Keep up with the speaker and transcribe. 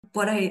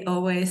What I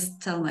always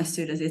tell my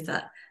students is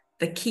that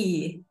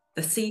the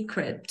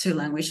secret to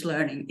language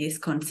learning is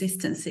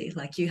consistency.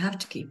 Like you have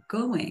to keep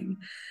going.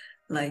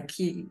 Like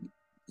you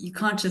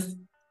can't just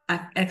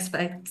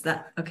expect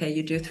that, okay,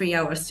 you do 3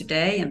 hours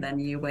today and then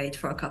you wait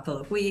for a couple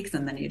of weeks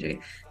and then you do,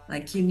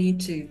 like you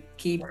need to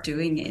keep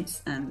doing it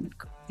and,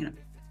 you know,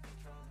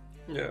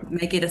 Yeah.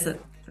 make it as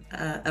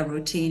a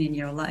routine in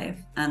your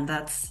life. And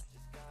that's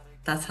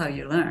how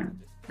you learn.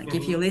 Like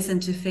if you Hmm. listen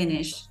to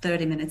Finnish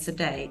 30 minutes a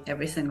day,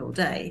 every single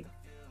day,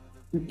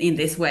 in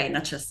this way,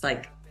 not just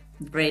like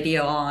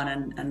radio on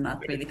and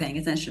not really paying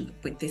attention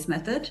with this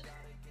method,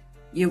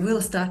 you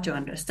will start to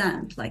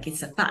understand, like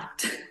it's a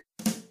fact.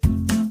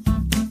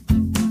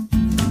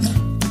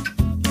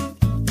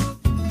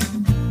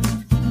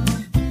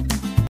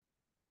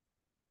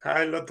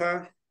 Hi,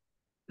 Lotta.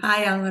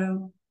 Hi,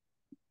 Alvaro.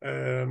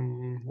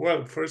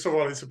 Well, first of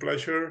all, it's a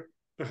pleasure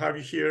to have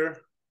you here.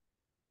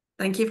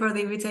 Thank you for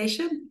the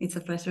invitation. It's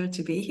a pleasure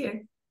to be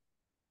here.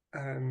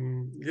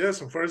 And yeah,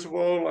 so first of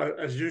all,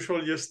 as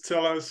usual, just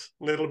tell us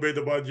a little bit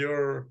about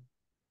your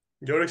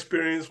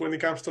experience when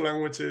it comes to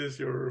languages,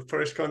 your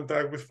first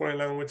contact with foreign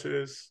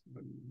languages.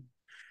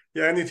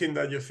 Yeah, anything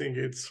that you think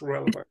it's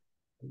relevant.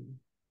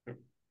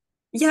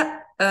 Yeah,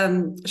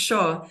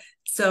 sure.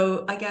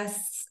 So I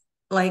guess,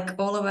 like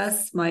all of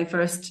us, my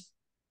first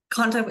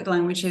contact with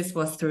languages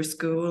was through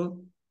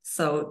school.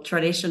 So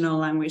traditional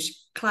language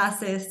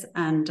classes,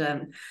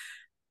 and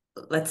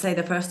let's say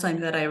the first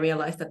time that I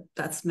realized that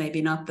that's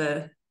maybe not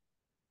the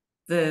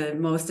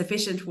most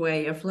efficient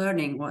way of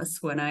learning was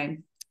when I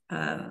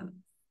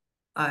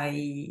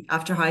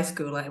after high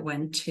school I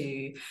went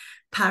to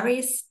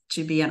Paris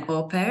to be an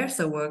au pair,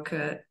 so work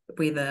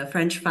with a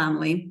French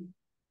family,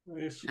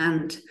 Nice.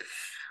 and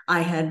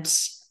I had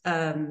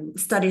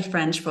studied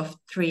French for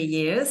 3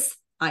 years.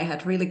 I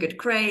had really good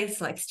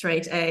grades, like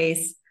straight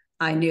A's.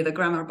 I knew the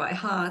grammar by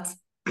heart.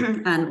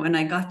 And when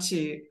I got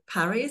to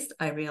Paris,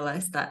 I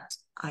realized that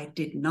I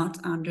did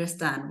not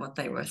understand what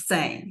they were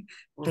saying.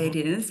 They Mhm.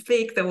 didn't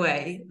speak the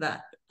way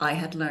that I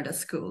had learned at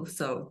school.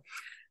 So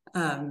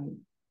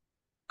um,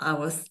 I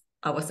was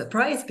I was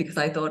surprised because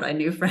I thought I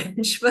knew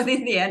French, but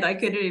in the end I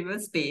couldn't even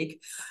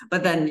speak.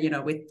 But then,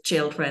 with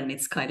children,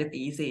 it's kind of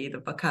easy. The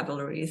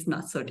vocabulary is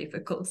not so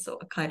difficult, so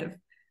I kind of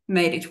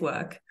made it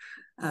work.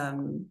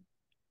 Um,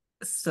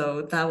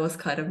 so that was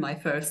kind of my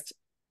first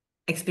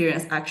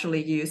experience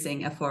actually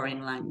using a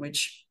foreign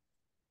language.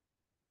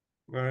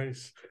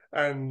 Nice.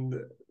 And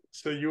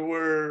so you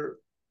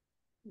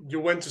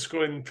went to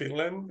school in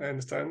Finland, I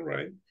understand,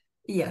 right?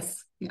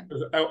 Yes, yeah.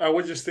 I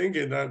was just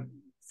thinking that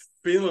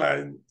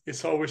Finland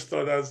is always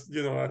thought as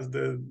as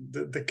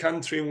the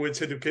country in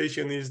which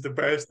education is the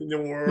best in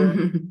the world,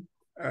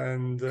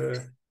 and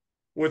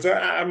which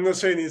I'm not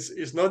saying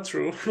is not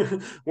true.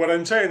 What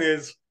I'm saying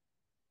is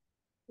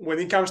when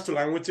it comes to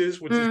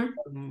languages, which is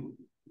Mm.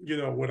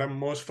 what I'm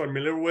most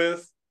familiar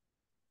with,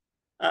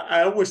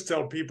 I always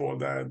tell people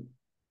that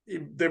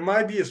there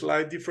might be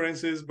slight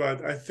differences, but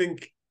I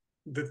think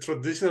the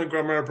traditional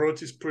grammar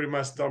approach is pretty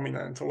much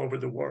dominant all over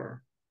the world,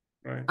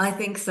 right? I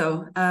think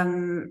so.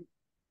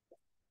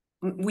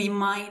 We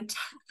might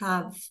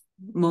have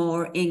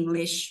more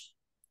English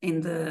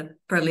in the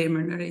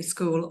preliminary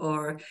school,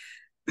 or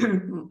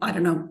I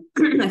don't know,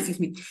 excuse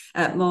me,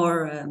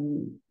 more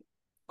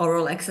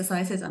oral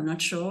exercises. I'm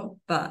not sure,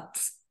 but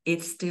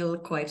it's still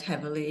quite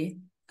heavily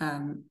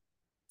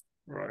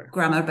Right.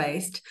 grammar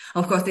based.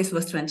 Of course, this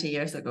was 20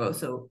 years ago,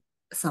 so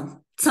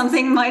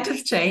something might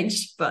have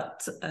changed,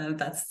 but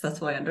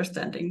that's my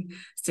understanding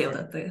still Right.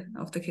 that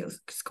the of the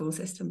school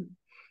system.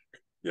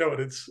 Yeah,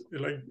 but it's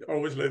like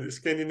always like the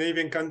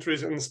Scandinavian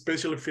countries and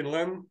especially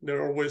Finland,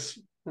 they're always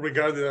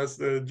regarded as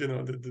the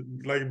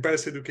like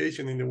best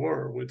education in the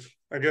world, which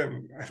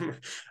again,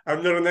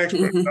 I'm not an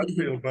expert in that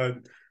field, but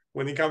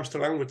when it comes to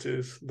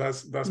languages,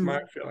 that's my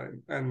Mm.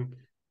 feeling. And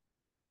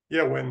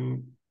yeah,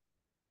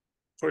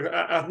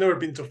 I've never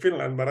been to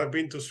Finland, but I've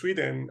been to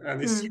Sweden,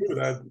 and it's Mm. true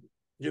that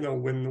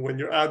when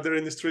you're out there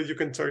in the street, you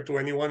can talk to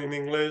anyone in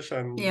English,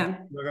 and Yeah.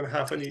 you're not gonna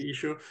have any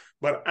issue.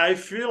 But I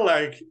feel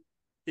like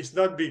it's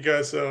not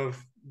because of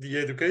the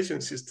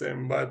education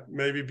system, but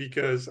maybe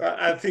because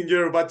I think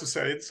you're about to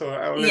say it, so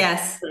I'll let.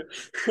 Yes,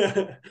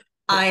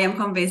 I am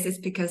convinced it's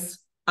because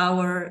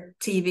our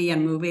TV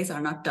and movies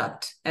are not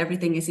dubbed.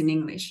 Everything is in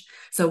English.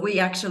 So we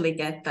actually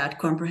get that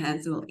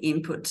comprehensive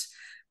input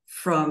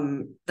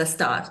from the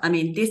start. I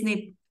mean,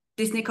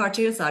 Disney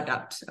cartoons are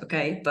dubbed,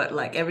 okay, but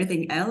like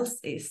everything else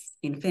is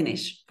in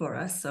Finnish for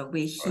us. So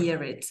we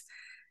hear it.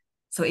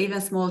 So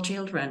even small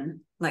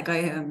children, like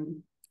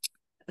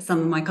some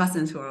of my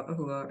cousins who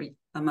are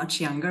much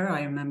younger,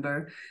 I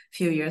remember a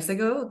few years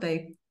ago,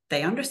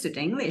 they understood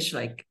English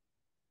like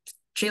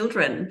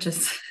children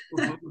just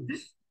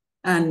Mhm.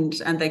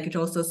 and they could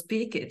also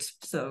speak it,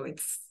 so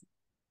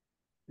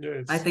Yeah,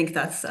 I it's think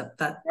that's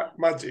that.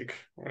 magic,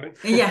 right?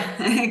 Yeah,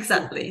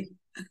 exactly.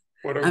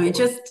 Quote I mean, unquote.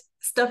 just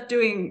stop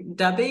doing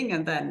dubbing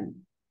and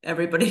then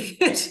everybody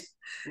could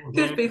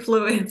Mhm. be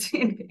fluent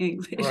in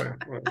English.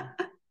 Right, right.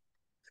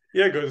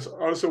 Yeah, because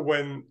also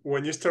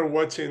when you start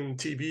watching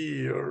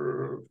TV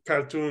or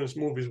cartoons,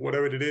 movies,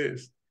 whatever it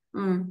is,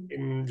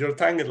 in your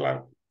target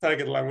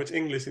language,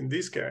 English in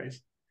this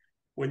case,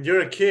 when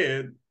you're a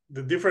kid,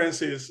 the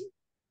difference is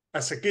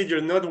as a kid,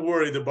 you're not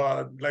worried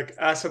about, like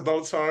as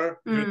adults are,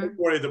 you're not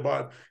worried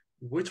about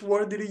which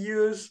word did he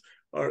use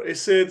or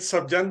is it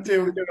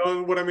subjunctive, Yeah. you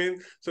know what I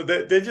mean? So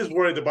they're just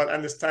worried about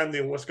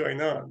understanding what's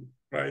going on,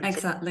 right?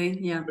 Exactly.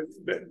 Yeah.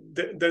 So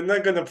they're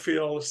not going to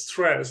feel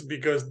stressed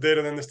because they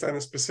don't understand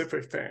a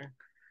specific thing.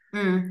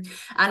 And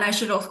I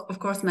should of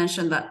course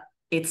mention that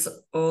it's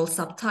all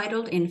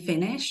subtitled in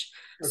Finnish.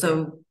 Okay.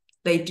 So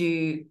they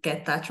do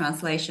get that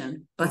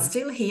translation, but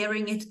still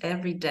hearing it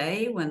every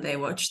day when they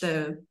watch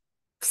the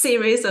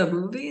series or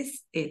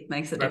movies, it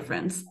makes a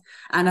difference.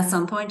 And at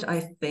some point, I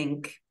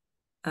think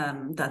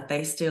that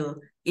they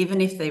still,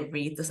 even if they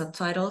read the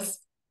subtitles,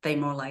 they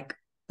more like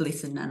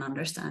listen and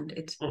understand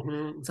it.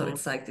 So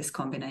it's like this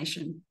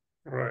combination.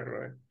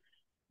 Right.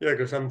 Yeah,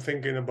 because I'm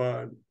thinking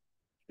about,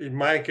 in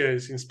my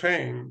case, in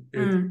Spain,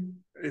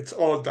 it's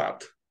all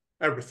dubbed,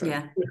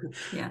 everything.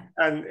 Yeah.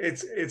 And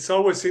it's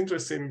always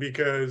interesting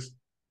because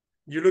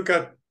you look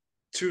at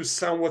two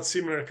somewhat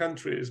similar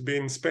countries,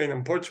 being Spain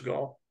and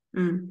Portugal,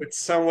 with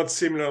somewhat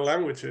similar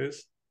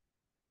languages,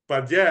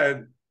 but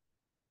yeah,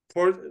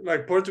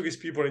 like Portuguese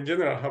people in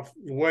general have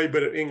way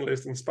better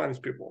English than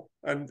Spanish people,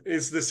 and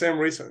it's the same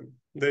reason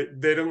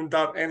they don't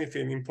doubt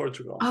anything in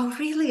Portugal. Oh,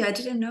 really? I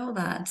didn't know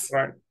that.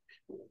 Right.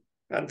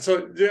 And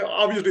so yeah,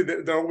 obviously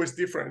there are always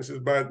differences,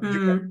 but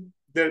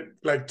they're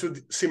like two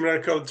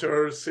similar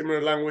cultures,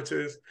 similar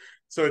languages,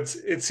 so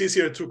it's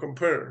easier to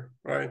compare,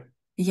 right?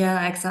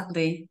 Yeah,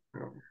 exactly.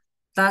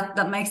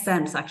 That makes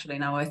sense actually.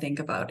 Now I think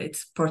about it,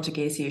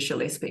 Portuguese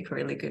usually speak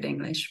really good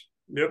English.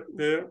 Yep.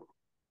 Yeah.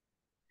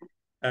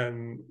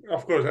 And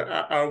of course,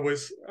 I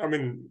was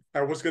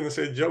going to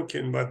say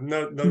joking, but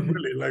not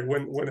really. Like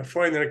when a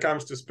foreigner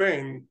comes to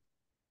Spain,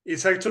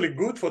 it's actually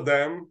good for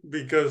them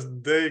because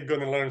they're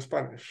going to learn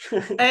Spanish.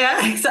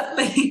 Yeah,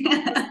 exactly.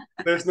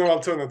 There's no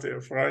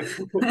alternative, right?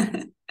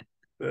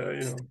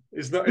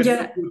 It's not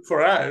good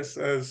for us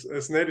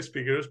as native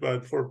speakers,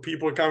 but for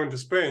people coming to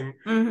Spain,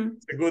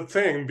 it's a good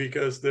thing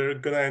because they're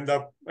going to end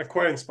up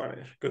acquiring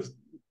Spanish because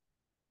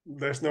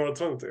there's no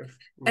alternative.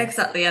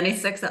 Exactly. And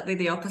it's exactly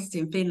the opposite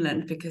in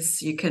Finland because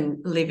you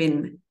can live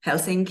in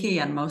Helsinki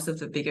and most of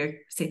the bigger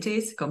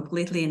cities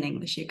completely in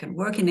English. You can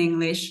work in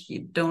English.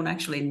 You don't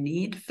actually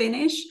need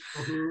Finnish.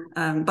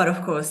 But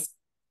of course,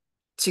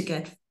 to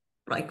get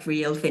like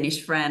real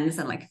Finnish friends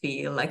and like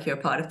feel like you're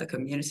part of the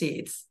community,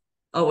 it's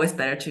always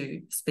better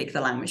to speak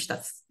the language.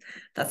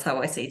 That's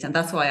how I see it. And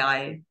that's why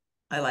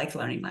I like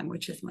learning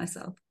languages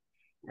myself.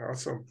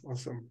 Awesome.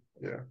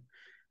 Yeah.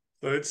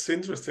 So it's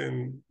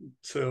interesting.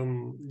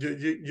 So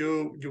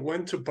you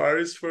went to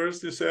Paris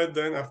first, you said,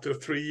 then after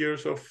 3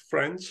 years of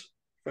French,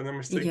 if I'm not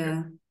mistaken.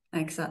 Yeah,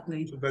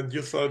 exactly. So then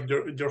you thought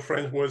your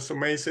French was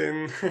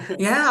amazing.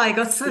 Yeah, I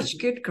got such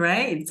good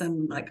grades,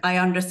 and like I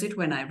understood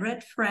when I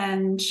read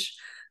French,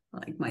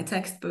 like my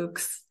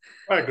textbooks.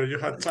 Right, because you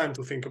had time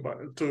to think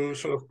about it, to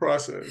sort of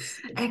process.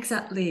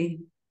 Exactly.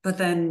 But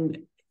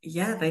then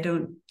yeah, they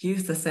don't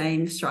use the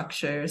same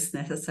structures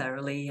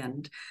necessarily,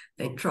 and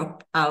they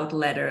drop out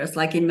letters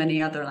like in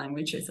many other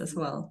languages as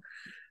well.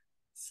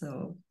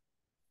 So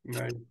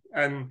nice.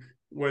 And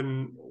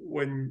when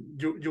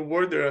you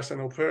were there as an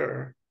au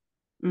pair,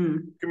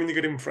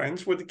 communicate in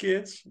French with the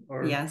kids?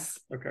 Or yes.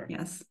 Okay.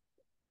 Yes.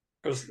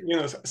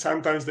 Because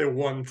sometimes they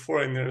want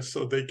foreigners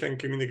so they can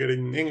communicate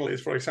in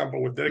English, for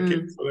example, with their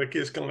kids, so their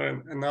kids can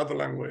learn another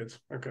language.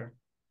 Okay.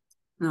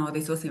 No,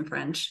 this was in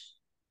French.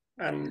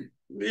 And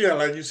yeah,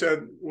 like you said,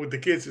 with the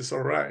kids, it's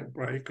all right?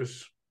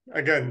 Because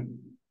again,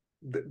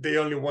 they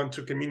only want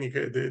to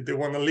communicate. They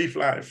want to live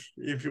life,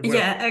 if you will.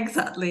 Yeah,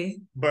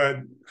 exactly. But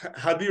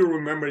how do you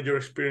remember your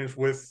experience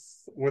with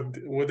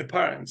the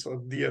parents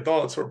or the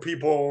adults or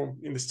people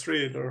in the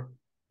street? Or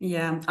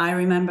yeah, I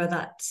remember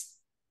that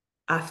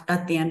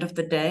at the end of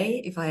the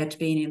day, if I had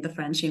been in the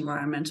French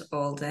environment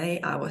all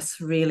day, I was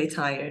really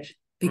tired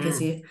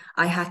because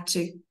I had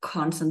to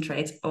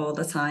concentrate all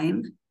the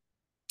time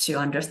to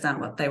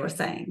understand what they were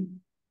saying.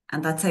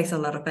 And that takes a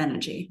lot of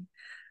energy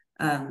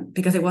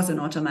because it wasn't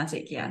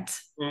automatic yet.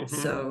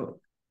 So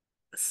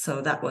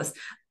that was,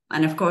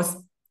 and of course,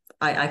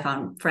 I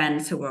found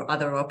friends who were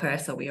other au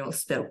pairs, so we all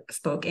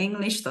spoke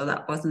English, so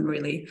that wasn't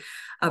really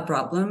a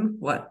problem.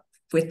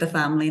 With the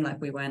family, like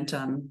we went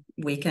on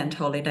weekend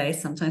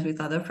holidays, sometimes with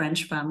other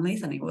French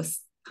families, and it was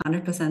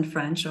 100%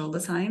 French all the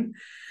time.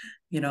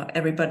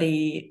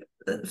 Everybody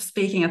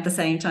speaking at the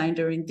same time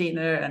during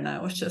dinner, and I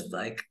was just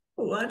like,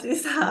 what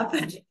is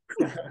happening?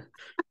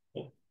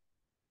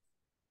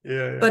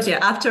 Yeah. But yeah,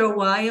 after a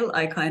while,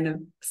 I kind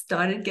of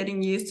started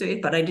getting used to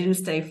it, but I didn't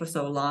stay for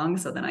so long.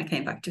 So then I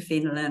came back to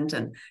Finland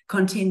and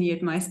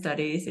continued my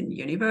studies in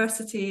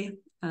university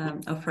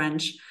of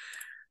French.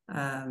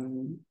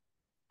 And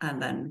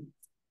then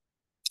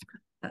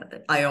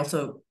I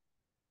also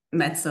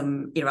met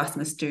some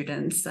Erasmus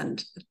students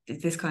and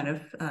did this kind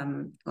of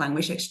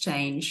language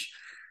exchange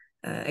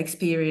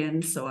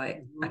experience. So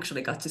I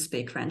actually got to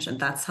speak French, and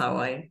that's how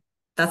I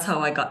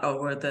got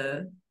over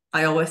the.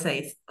 I always say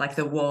it's like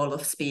the wall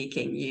of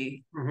speaking.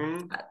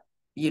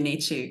 You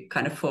need to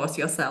kind of force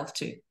yourself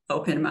to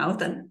open your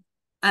mouth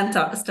and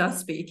start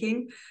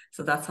speaking.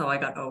 So that's how I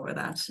got over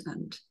that.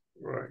 And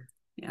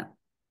yeah.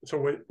 So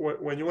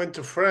when you went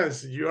to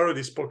France, you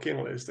already spoke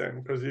English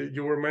then, because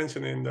you were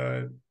mentioning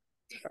that.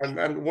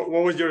 And what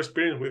was your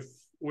experience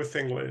with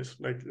English?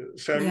 Like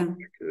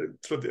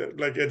through the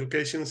like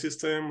education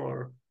system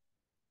or?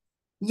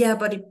 Yeah,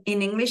 but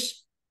in English,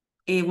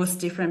 it was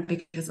different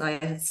because I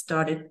had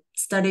started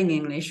studying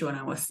English when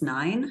I was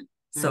 9.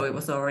 So it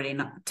was already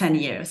 10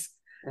 years.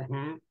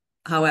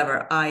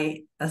 However,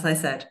 as I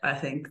said, I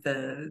think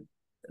the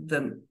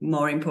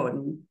more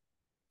important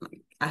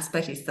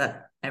aspect is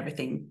that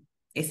everything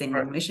is in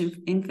English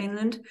in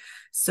Finland.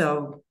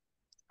 So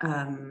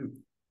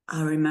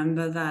I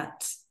remember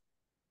that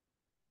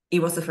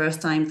it was the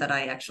first time that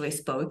I actually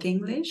spoke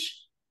English.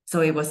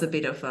 So it was a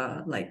bit of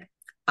a, like,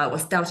 I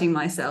was doubting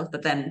myself,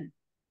 but then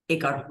it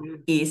got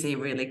easy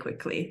really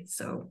quickly.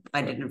 So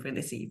I didn't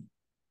really see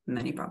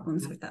many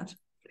problems with that.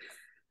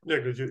 Yeah,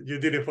 because you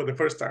did it for the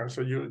first time.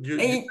 So you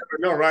never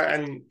know, right?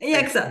 And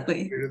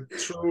exactly.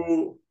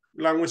 Through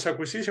language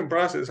acquisition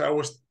process, I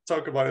always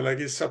talk about it like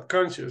it's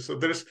subconscious. So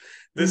there's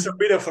a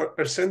bit of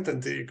a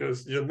certainty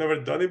because you've never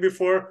done it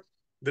before.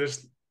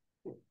 There's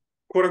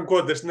quote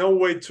unquote, there's no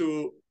way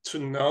to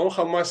know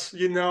how much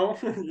you know,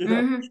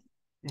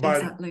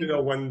 But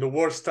exactly. When the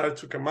words start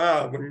to come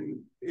out,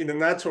 when in a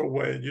natural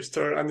way, you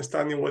start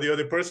understanding what the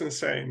other person is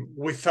saying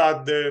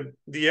without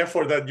the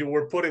effort that you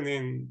were putting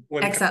in.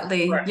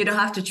 Exactly. You don't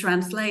have to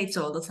translate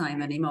all the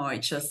time anymore.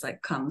 It just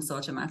like comes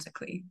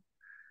automatically.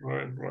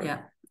 Right.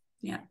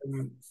 Yeah.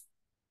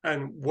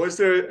 And was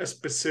there a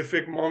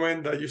specific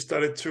moment that you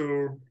started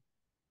to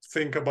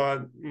think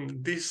about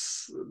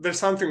this? There's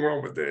something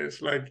wrong with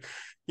this, like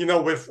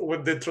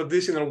with the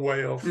traditional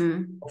way of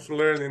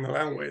learning a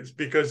language,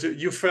 because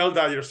you felt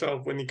that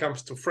yourself when it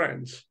comes to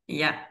French.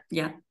 Yeah,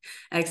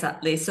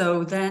 exactly.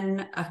 So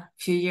then a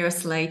few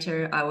years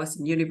later, I was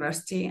in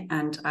university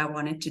and I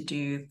wanted to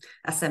do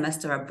a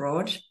semester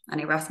abroad, an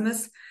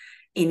Erasmus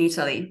in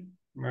Italy.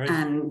 Nice.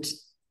 And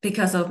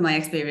because of my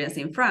experience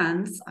in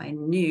France, I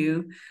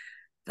knew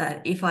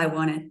that if I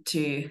wanted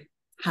to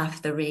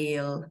have the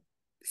real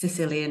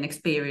Sicilian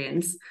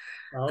experience,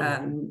 I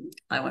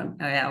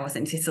was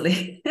in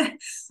Sicily.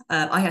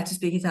 I had to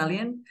speak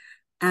Italian,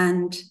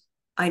 and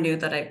I knew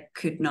that I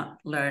could not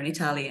learn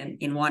Italian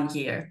in 1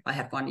 year. I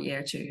had 1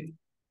 year to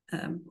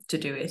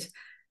do it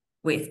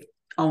with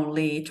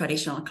only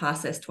traditional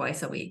classes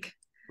twice a week.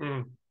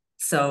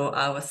 So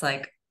I was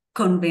like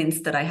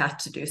convinced that I had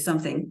to do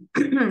something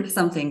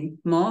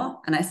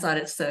more, and I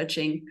started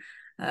searching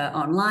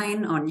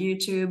online on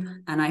YouTube,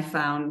 and I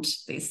found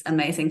this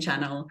amazing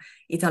channel,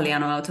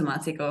 Italiano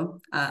Automatico,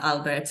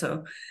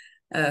 Alberto,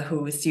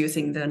 who is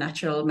using the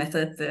natural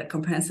method, the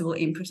comprehensible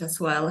input as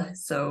well.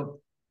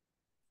 So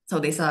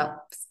these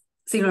are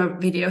similar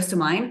videos to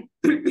mine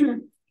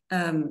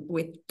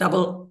with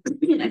double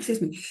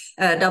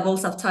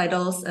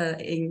subtitles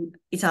in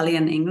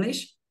Italian and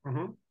English.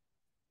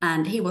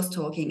 And he was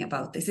talking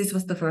about this. This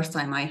was the first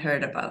time I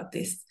heard about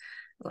this,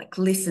 like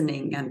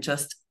listening and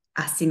just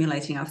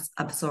assimilating,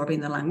 absorbing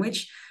the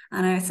language.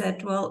 And I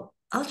said, well,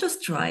 I'll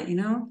just try, you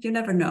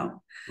never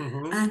know.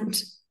 And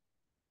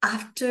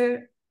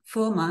after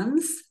 4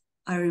 months,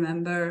 I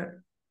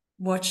remember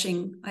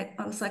watching, I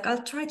was like,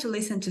 I'll try to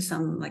listen to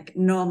some like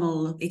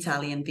normal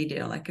Italian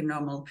video, like a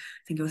normal,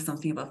 I think it was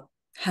something about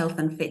health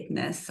and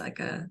fitness,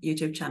 like a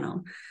YouTube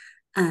channel.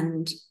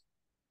 And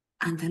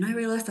then I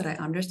realized that I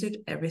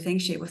understood everything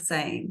she was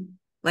saying,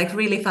 like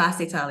really fast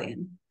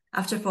Italian.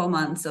 After 4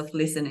 months of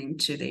listening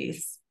to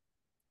these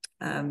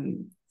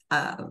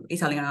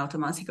Italian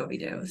Automatico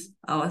videos,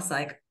 I was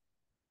like,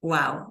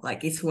 wow,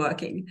 like it's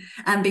working.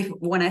 And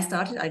when I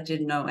started, I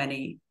didn't know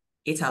any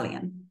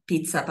Italian.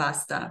 Pizza,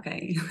 pasta,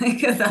 okay,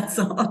 that's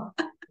all.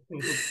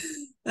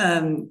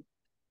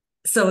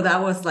 So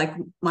that was like,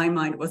 my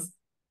mind was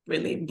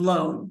really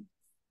blown.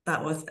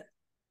 That was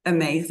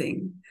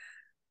amazing.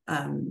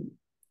 And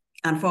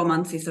 4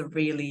 months is a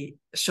really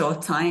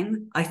short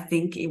time. I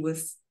think it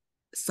was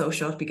so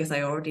short because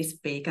I already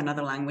speak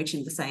another language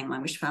in the same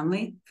language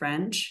family,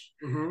 French.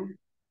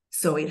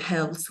 So it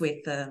helps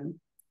with the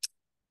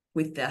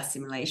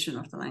assimilation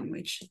of the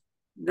languge.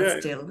 But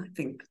still, I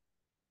think.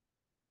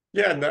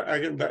 Yeah, and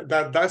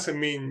that doesn't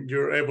mean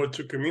you're able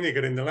to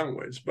communicate in the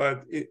language.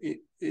 But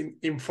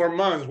in 4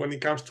 months, when it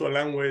comes to a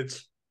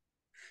language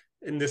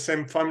in the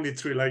same family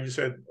tree, like you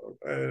said,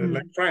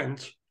 like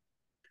French,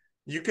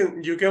 you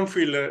can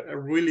feel a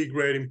really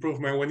great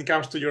improvement when it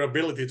comes to your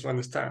ability to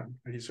understand,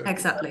 like you said.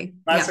 Exactly.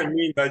 That doesn't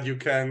mean that you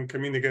can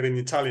communicate in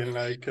Italian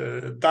like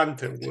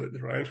Dante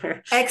would, right?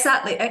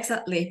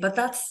 Exactly. But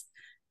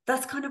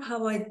that's kind of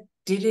how I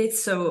did it.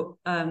 So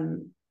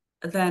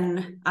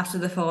then after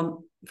the 4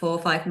 or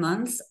 5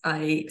 months,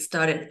 I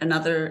started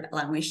another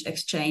language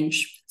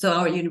exchange. So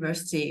our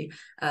university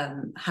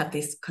had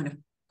this kind of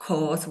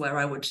course where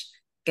I would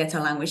get a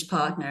language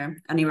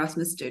partner, an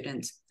Erasmus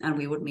student, and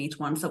we would meet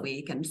once a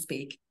week and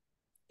speak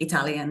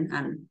Italian,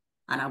 and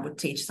I would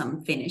teach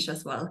some Finnish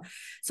as well.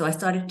 So I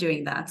started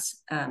doing that,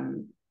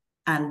 and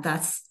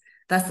that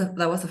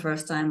was the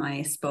first time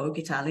I spoke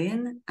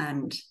Italian.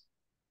 And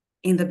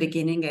in the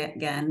beginning,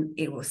 again,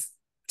 it was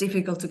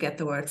difficult to get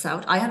the words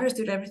out. I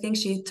understood everything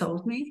she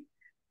told me,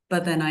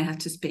 but then I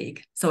had to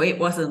speak. So it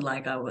wasn't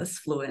like I was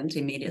fluent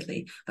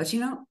immediately. But,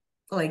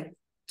 like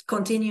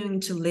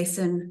continuing to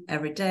listen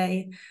every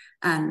day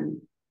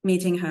and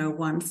meeting her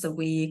once a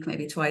week,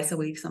 maybe twice a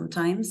week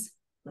sometimes,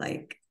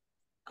 like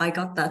I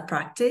got that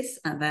practice.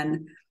 And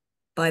then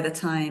by the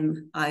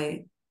time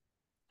I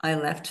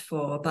left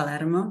for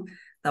Palermo,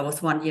 that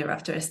was 1 year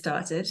after I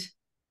started,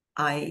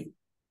 I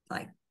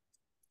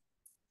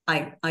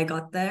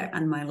got there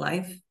and my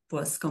life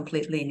was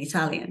completely in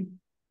Italian.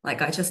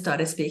 Like I just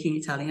started speaking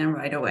Italian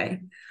right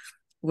away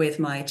with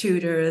my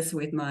tutors,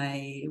 with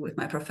my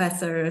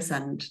professors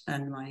and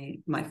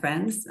my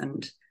friends.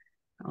 And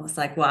I was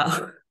like,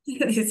 wow,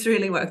 this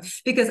really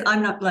works, because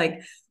I'm not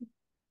like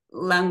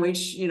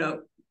language,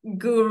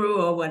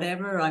 guru or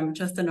whatever. I'm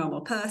just a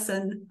normal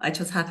person. I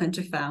just happen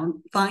to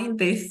find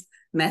this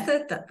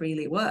method that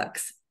really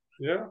works.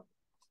 Yeah,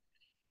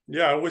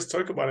 I always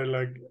talk about it.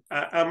 Like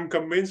I'm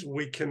convinced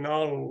we can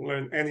all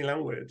learn any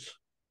language.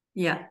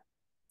 Yeah,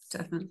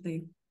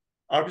 definitely.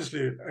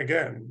 Obviously,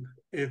 again,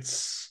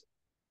 it's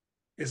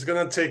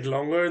gonna take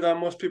longer than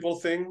most people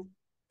think,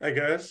 I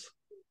guess,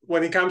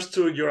 when it comes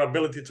to your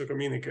ability to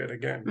communicate.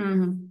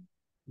 Again,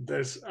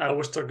 I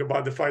always talk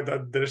about the fact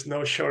that there's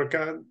no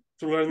shortcut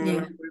to learning a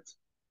language.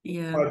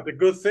 Yeah. But the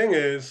good thing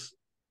is,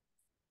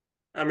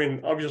 I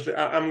mean, obviously,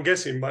 I'm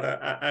guessing, but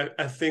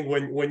I think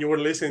when you were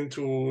listening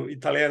to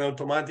Italiano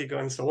Automatico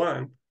and so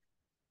on,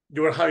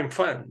 you were having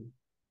fun,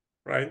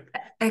 right?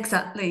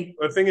 Exactly.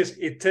 The thing is,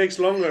 it takes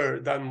longer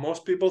than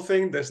most people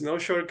think. There's no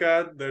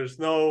shortcut. There's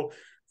no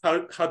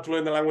how to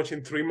learn the language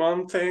in 3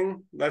 month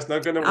thing. That's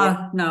not going to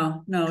work.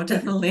 No,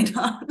 definitely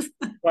not.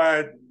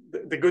 But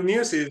the good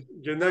news is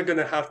you're not going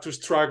to have to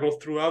struggle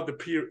throughout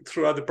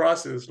the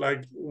process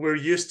like we're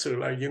used to,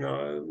 like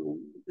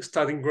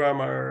studying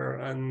grammar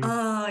and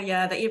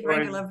the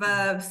irregular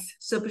verbs,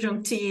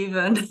 subjunctive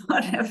and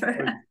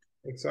whatever.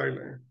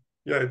 Exactly.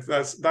 Yeah,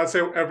 that's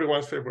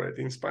everyone's favorite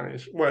in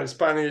Spanish. Well,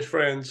 Spanish,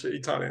 French,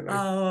 Italian.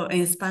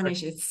 In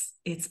Spanish,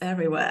 it's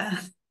everywhere.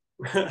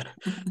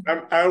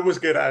 I always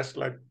get asked,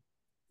 like,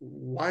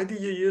 why do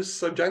you use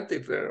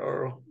subjunctive there,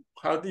 or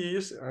how do you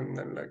use it? And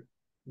then like,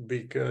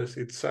 because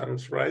it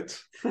sounds right.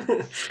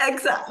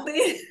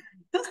 Exactly.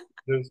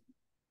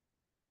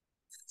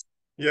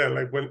 Yeah,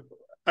 like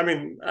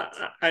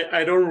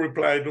I don't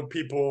reply to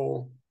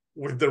people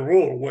with the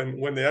rule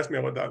when they ask me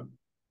about that,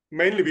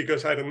 mainly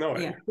because I don't know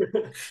it.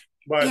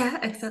 But yeah,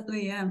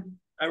 exactly. Yeah.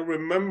 I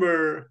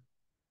remember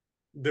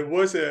there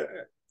was a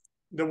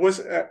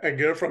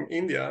girl from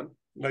India,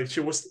 like she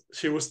was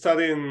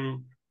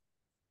studying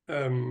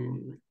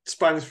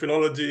Spanish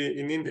philology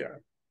in India,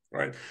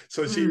 right?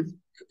 So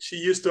she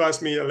used to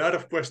ask me a lot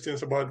of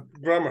questions about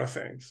grammar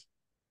things,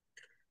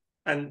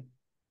 and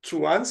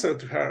to answer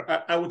to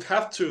her, I would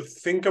have to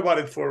think about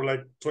it for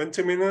like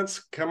 20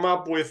 minutes, come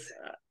up with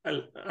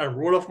a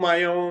rule of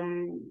my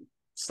own,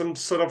 some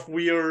sort of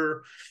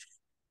weird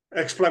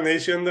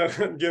explanation that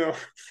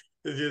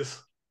it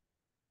just.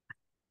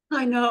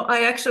 I know.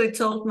 I actually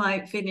told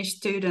my Finnish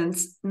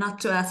students not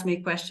to ask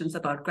me questions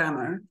about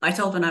grammar. I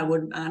told them I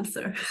wouldn't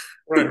answer.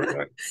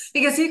 Right.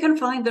 Because you can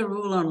find the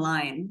rule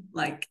online,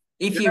 like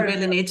if you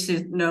really need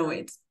to know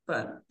it.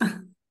 But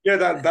yeah,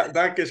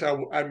 that case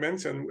I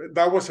mentioned,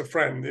 that was a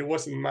friend. It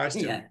wasn't my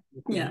student.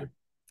 Yeah.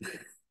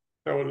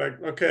 So like,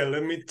 okay,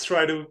 let me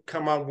try to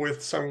come up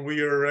with some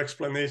weird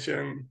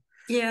explanation.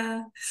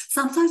 Yeah.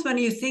 Sometimes when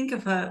you think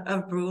of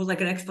a rule, like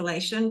an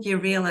explanation, you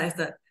realize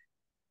that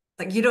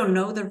like you don't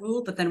know the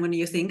rule, but then when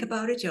you think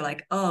about it, you're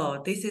like,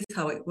 oh, this is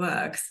how it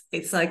works.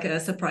 It's like a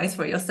surprise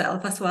for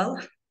yourself as well.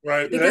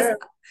 Right. Because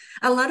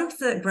a lot of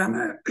the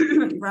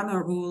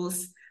grammar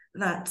rules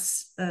that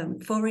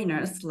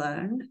foreigners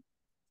learn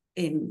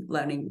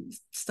in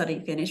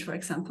studying Finnish, for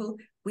example,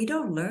 we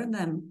don't learn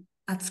them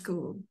at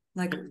school.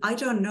 Like I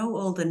don't know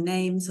all the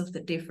names of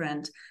the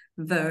different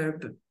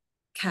verb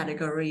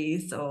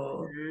categories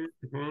or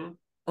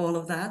all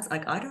of that.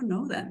 Like I don't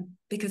know them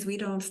because we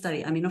don't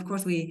study. I mean, of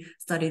course, we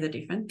study the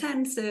different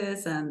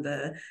tenses and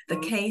the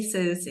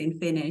cases in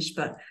Finnish,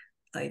 but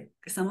like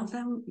some of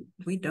them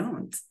we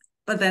don't.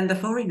 But then the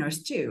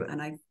foreigners do,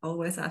 and I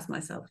always ask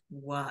myself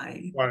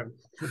why. Why?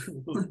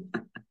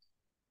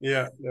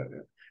 Yeah.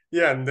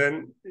 And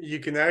then you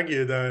can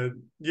argue that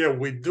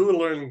we do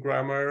learn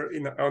grammar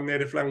in our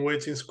native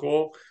language in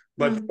school,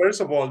 but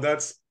first of all,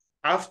 that's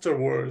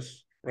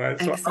afterwards, right?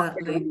 So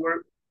exactly. after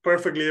we're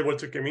perfectly able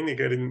to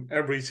communicate in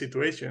every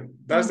situation.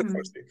 That's the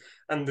first thing.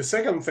 And the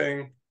second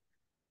thing,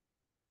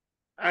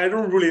 I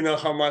don't really know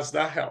how much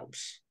that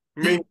helps.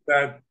 Means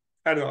that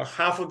I don't know,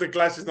 half of the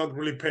class is not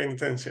really paying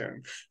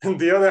attention, and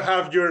the other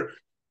half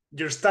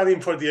you're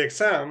studying for the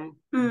exam.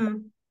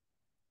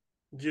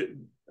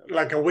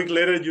 Like a week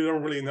later, you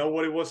don't really know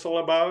what it was all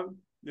about.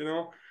 you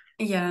know?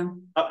 Yeah.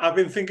 I've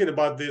been thinking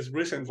about this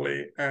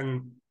recently,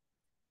 and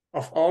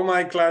of all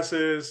my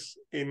classes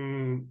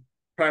in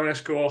primary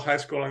school, high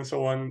school, and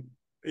so on,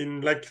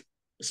 in like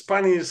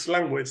Spanish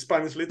language,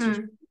 Spanish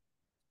literature,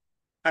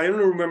 I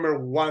only remember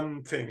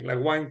one thing, like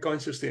one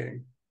conscious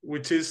thing,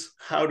 which is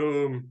how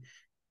to,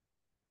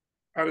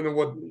 I don't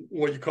know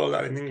what you call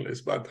that in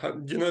English, but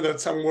you know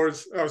that some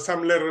words or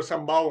some letters,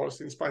 some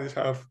vowels in Spanish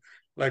have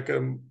like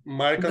a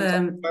mark on top of The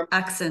them.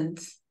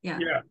 accent. Yeah.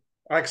 Yeah,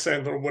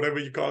 accent or whatever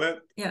you call it.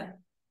 Yeah.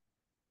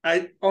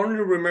 I only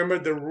remember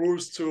the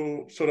rules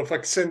to sort of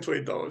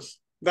accentuate those.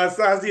 That's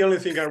the only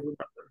thing I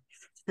remember.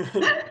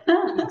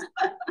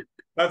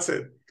 That's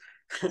it.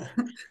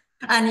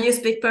 And you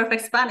speak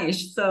perfect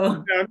Spanish,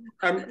 so Yeah,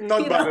 I'm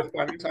not you bad at know.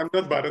 Spanish. I'm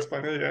not bad at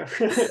Spanish. Yeah.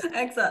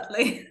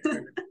 Exactly.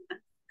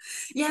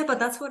 Yeah, but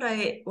that's what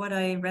I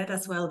read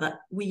as well, that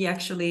we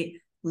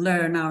actually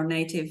learn our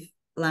native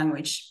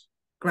language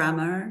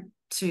grammar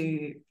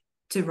to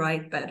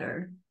write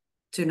better,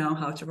 to know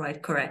how to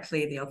write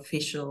correctly the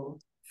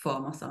official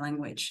form of the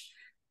language,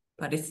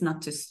 but it's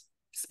not to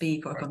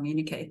speak or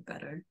communicate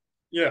better.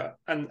 Yeah,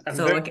 and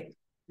So then okay,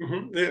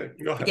 yeah,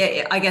 go ahead.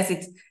 yeah, I guess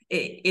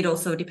it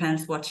also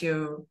depends what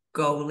your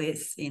goal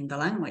is in the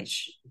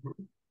language.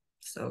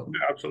 So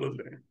Yeah,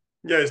 absolutely.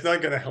 Yeah, it's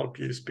not going to help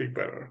you speak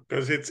better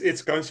because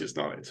it's conscious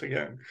knowledge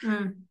again.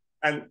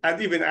 And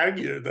I'd even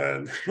argue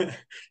that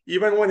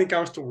even when it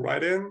comes to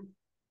writing,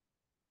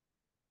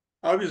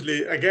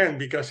 obviously, again,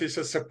 because it's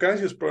a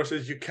subconscious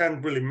process, you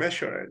can't really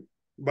measure it.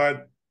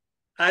 But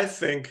I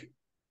think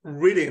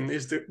reading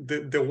is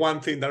the one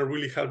thing that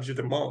really helps you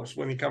the most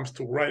when it comes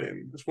to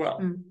writing as well.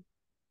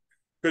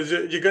 Because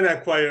you're going to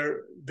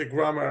acquire the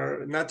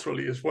grammar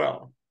naturally as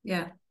well.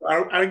 Yeah.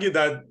 I argue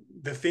that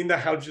the thing that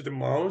helps you the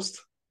most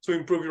to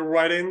improve your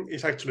writing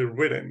is actually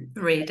reading,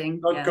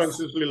 not yes.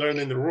 consciously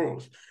learning the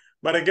rules.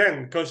 But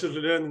again,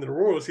 consciously learning the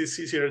rules is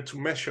easier to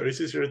measure, it's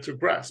easier to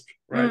grasp,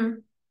 right?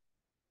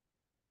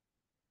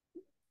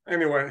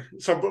 Anyway,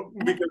 so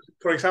because,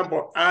 for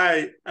example,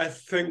 I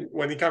think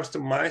when it comes to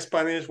my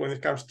Spanish, when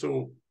it comes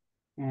to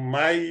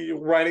my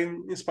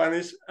writing in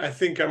Spanish, I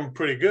think I'm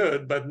pretty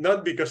good, but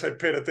not because I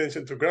paid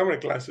attention to grammar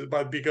classes,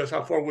 but because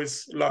I've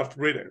always loved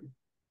reading.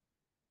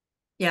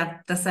 Yeah,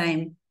 the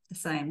same.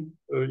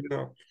 You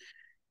know,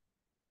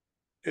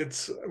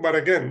 but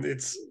again,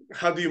 it's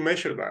how do you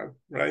measure that,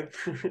 right?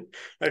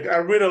 Like I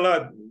read a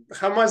lot.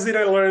 How much did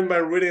I learn by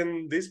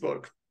reading this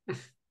book?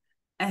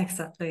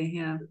 Exactly.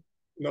 Yeah.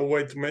 No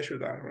way to measure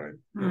that, right?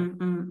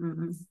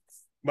 No.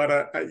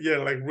 But yeah,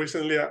 like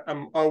recently,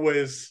 I'm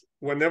always,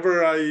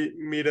 whenever I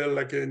meet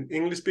like an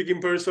English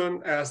speaking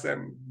person, I ask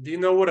them, "Do you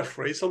know what a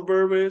phrasal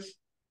verb is?"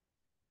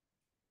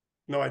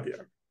 No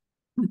idea.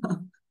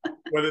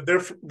 Whether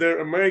they're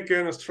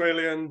American,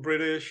 Australian,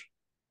 British,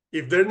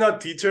 if they're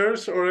not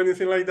teachers or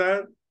anything like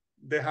that,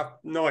 they have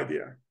no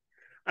idea.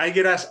 I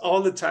get asked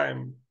all the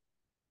time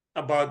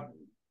about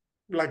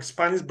like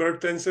Spanish verb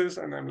tenses,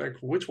 and I'm like,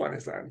 which one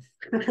is that?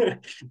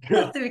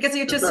 Because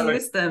you just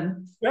use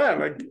them. Yeah,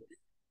 like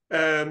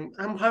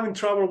I'm having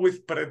trouble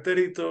with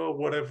pretérito,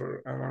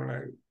 whatever, and I'm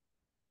like,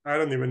 I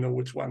don't even know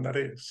which one that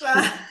is.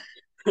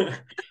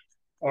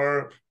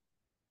 or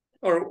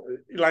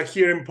like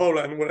here in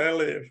Poland where I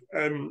live,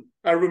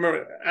 I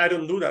remember I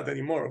don't do that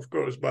anymore, of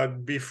course,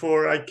 but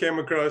before I came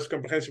across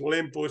comprehensible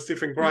inputs,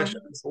 different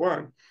Russian and so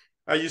on,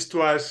 I used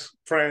to ask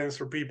friends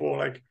or people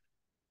like,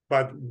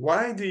 but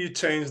why do you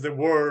change the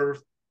word?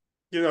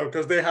 You know,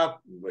 because they have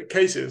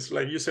cases,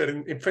 like you said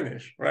in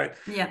Finnish, right?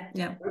 Yeah,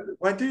 yeah.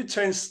 Why do you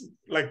change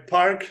like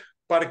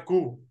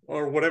parku,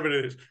 or whatever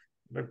it is?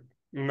 Like,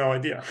 no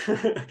idea.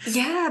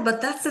 Yeah,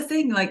 but that's the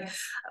thing. Like,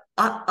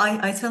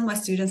 I tell my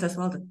students as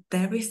well that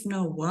there is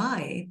no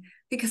why,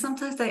 because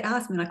sometimes they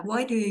ask me like,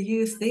 why do you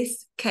use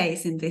this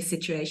case in this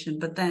situation,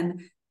 but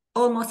then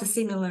almost the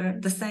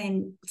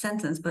same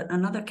sentence, but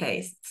another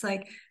case. It's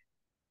like,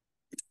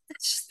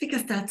 it's just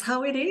because that's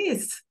how it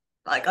is.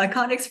 Like, I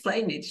can't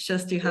explain it. It's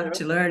just you have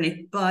to learn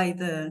it by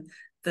the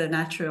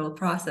natural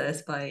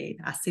process, by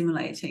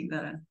assimilating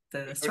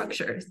the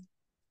structures.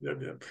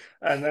 Yep.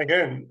 And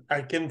again,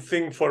 I can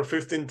think for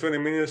 15, 20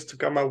 minutes to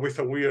come up with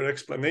a weird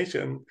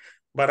explanation,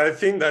 but I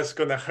think that's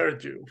going to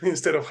hurt you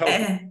instead of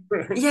helping.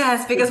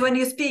 Yes, because when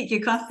you speak,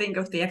 you can't think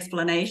of the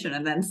explanation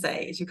and then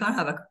say it. You can't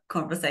have a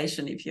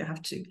conversation if you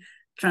have to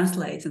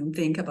translate and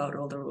think about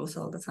all the rules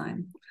all the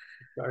time.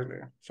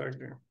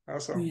 Exactly.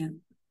 Awesome. Yeah.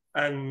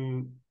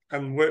 And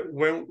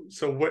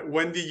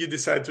when did you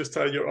decide to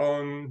start your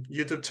own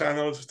YouTube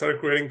channel, to start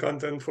creating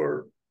content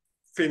for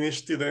Finnish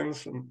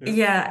students?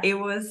 Yeah, it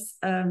was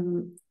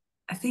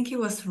I think it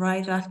was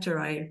right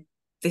after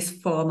this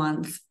 4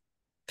 month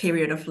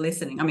period of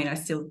listening. I mean, I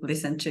still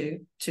listen to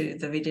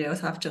the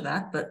videos after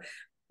that, but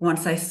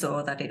once I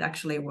saw that it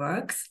actually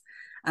works,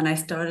 and I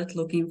started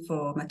looking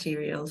for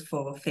materials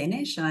for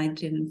Finnish, and I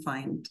didn't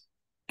find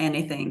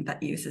anything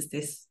that uses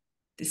this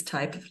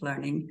type of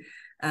learning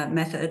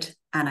method.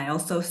 And I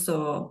also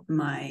saw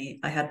I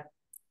had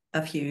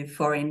a few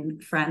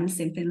foreign friends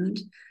in Finland,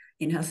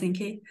 in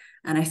Helsinki,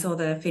 and I saw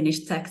the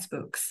Finnish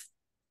textbooks,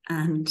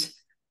 and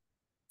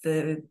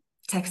the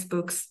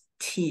textbooks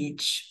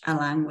teach a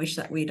language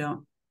that we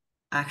don't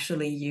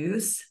actually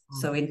use.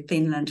 So in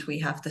Finland, we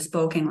have the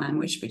spoken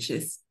language, which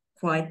is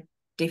quite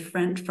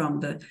different from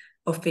the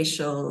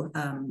official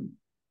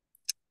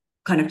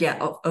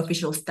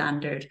official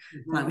standard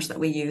language that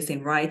we use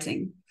in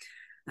writing.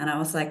 And I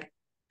was like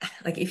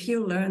if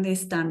you learn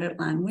this standard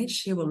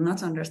language, you will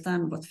not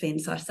understand what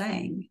Finns are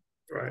saying.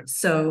 Right.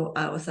 So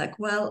I was like,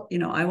 well,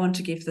 I want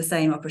to give the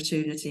same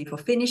opportunity for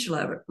Finnish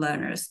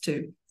learners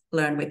to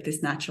learn with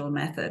this natural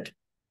method.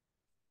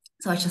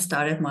 So I just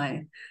started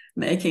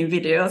making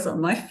videos on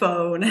my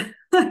phone,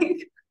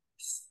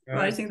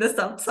 writing the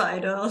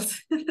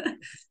subtitles.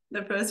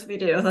 The first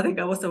videos, I think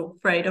I was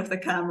afraid of the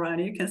camera,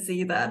 and you can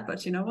see that.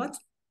 But you know what?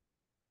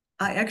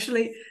 I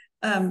actually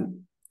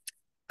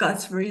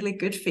got really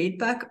good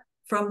feedback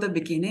from the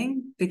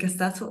beginning, because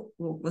that's what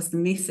was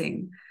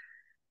missing.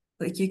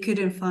 Like, you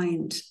couldn't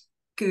find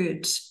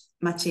good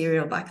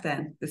material back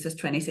then. This is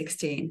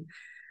 2016.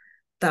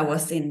 That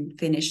was in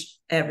Finnish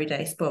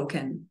everyday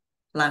spoken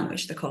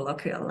language, the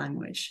colloquial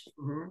language.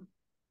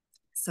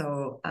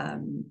 So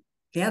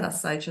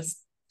I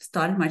just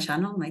started my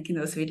channel making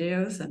those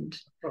videos, and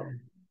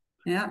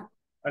yeah.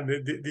 And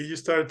did you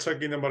start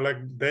talking about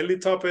like daily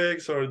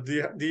topics, or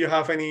do you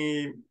have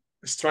any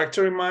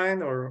structure in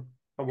mind, or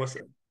how was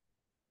it?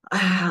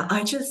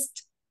 I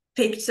just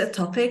picked a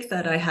topic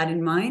that I had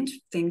in mind,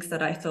 things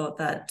that I thought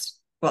that,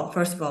 well,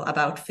 first of all,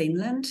 about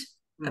Finland,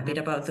 a bit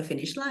about the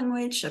Finnish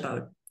language,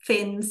 about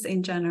Finns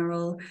in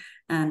general,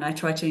 and I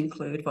try to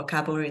include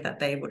vocabulary that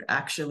they would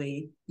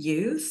actually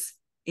use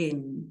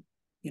in,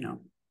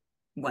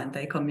 when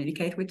they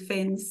communicate with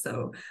Finns.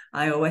 So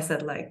I always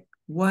said, like,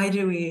 why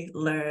do we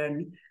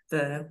learn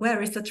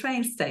where is the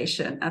train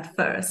station at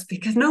first?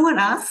 Because no one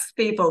asks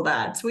people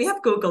that. We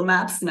have Google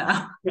Maps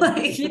now.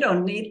 Like, you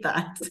don't need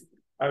that.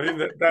 I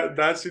mean,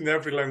 that's in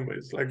every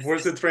language. Like,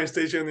 where's the train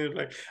station? Is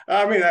like,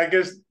 I mean, I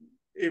guess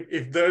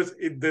if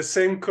the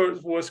same course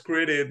was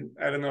created,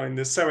 I don't know, in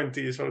the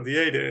 70s or the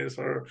 80s,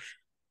 or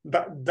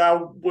that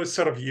was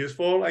sort of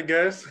useful, I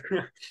guess.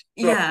 So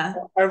yeah.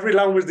 Every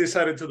language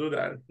decided to do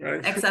that,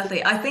 right?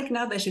 Exactly. I think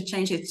now they should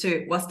change it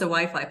to what's the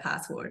Wi-Fi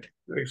password?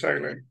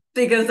 Exactly.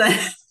 Because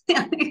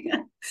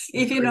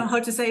if you know how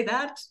to say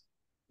that,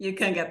 you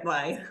can get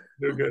by.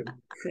 They're good.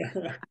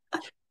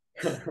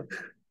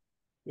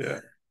 Yeah.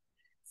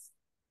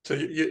 So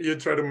you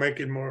try to make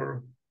it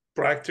more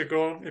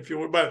practical, if you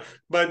will, but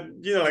like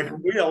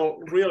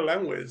real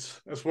language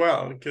as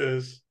well,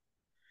 because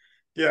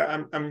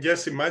I'm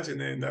just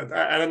imagining that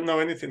I don't know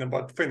anything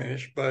about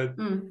Finnish, but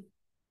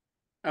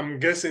I'm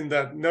guessing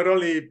that not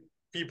only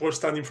people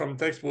studying from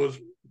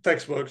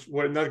textbooks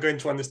were not going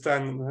to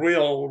understand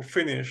real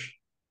Finnish,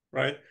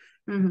 right?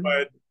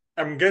 But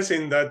I'm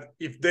guessing that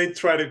if they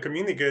try to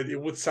communicate, it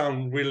would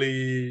sound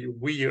really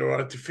weird or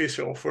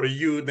artificial for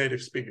you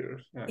native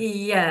speakers. Yeah.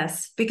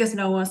 Yes, because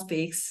no one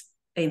speaks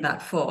in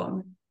that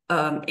form.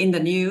 In the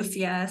news,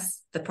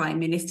 yes, the prime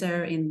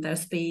minister in their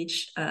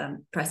speech,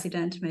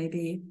 president,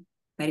 maybe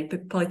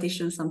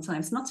politicians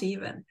sometimes, not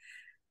even.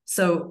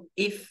 So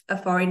if a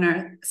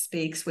foreigner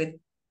speaks with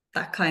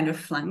that kind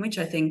of language,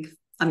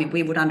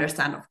 we would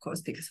understand, of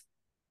course, because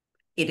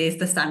it is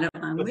the standard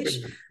language,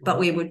 but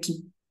we would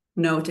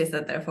notice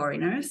that they're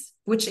foreigners,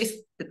 which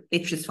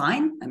is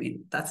fine. I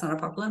mean, that's not a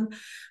problem.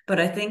 But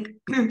I think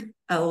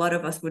a lot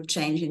of us would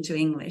change into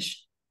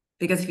English,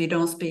 because if you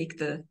don't speak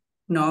the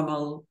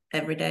normal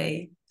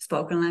everyday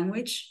spoken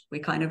language, we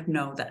kind of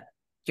know that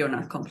you're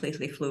not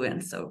completely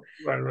fluent. So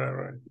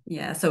right.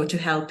 Yeah. So to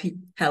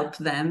help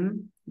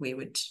them, we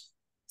would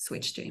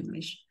switch to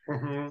English.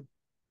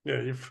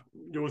 Yeah,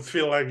 you would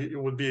feel like it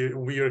would be a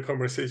weird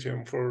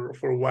conversation for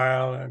a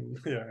while, and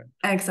yeah.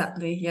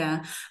 Exactly,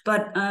 yeah.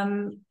 But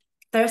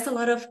there's a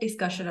lot of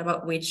discussion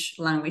about which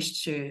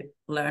language to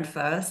learn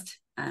first.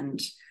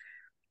 And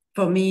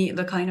for me,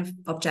 the kind of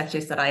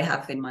objectives that I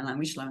have in my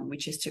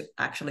language is to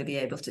actually be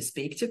able to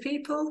speak to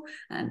people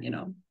and,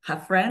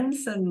 have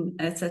friends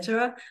and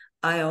etc.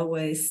 I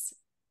always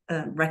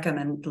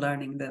recommend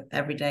learning the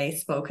everyday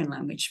spoken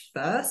language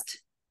first,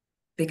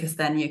 because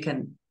then you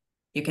can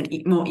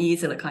more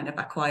easily kind of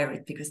acquire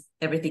it, because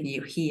everything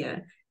you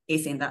hear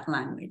is in that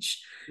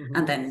language.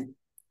 And then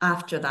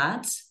after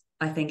that,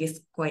 I think it's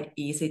quite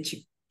easy to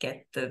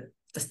get the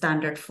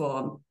standard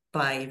form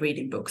by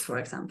reading books, for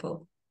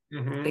example,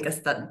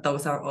 because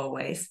those are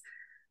always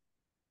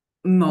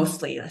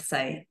mostly, let's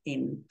say,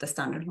 in the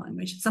standard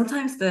language.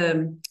 Sometimes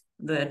the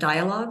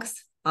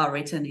dialogues are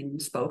written in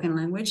spoken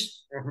language,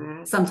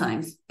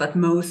 sometimes, but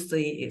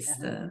mostly it's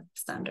the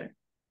standard.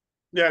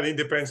 Yeah, it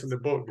depends on the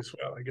book as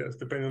well, I guess,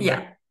 depending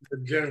on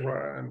the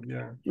genre, and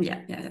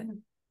yeah.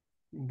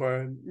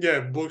 But yeah,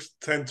 books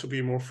tend to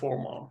be more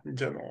formal in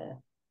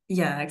general.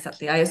 Yeah,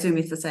 exactly. I assume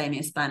it's the same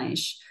in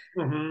Spanish.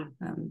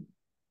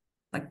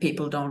 Like,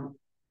 people don't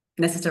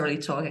necessarily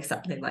talk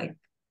exactly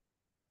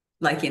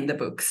like in the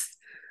books.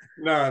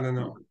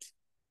 No.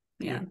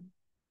 Yeah.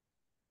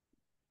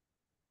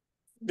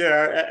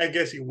 Yeah, I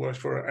guess it works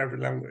for every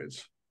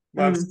language,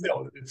 but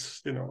still,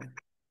 it's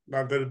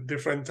Now there are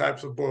different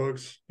types of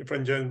books,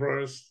 different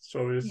genres.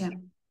 So it's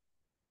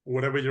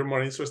whatever you're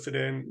more interested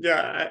in.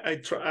 Yeah, I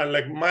try.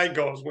 Like my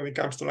goals when it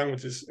comes to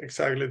language is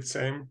exactly the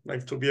same.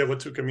 Like to be able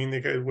to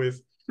communicate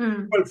with.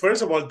 Well,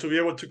 first of all, to be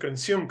able to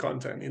consume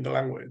content in the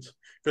language,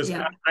 because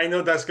I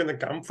know that's going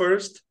to come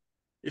first.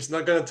 It's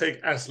not going to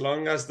take as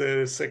long as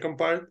the second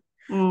part,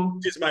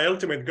 which is my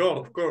ultimate goal,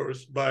 of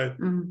course. But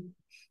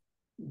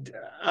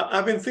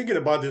I've been thinking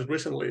about this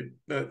recently.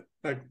 That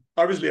like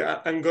obviously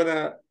I'm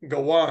gonna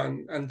go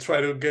on and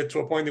try to get to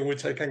a point in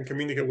which I can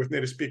communicate with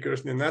native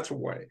speakers in a natural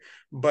way,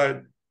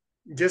 but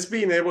just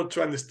being able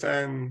to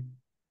understand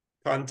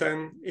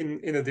content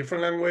in a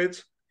different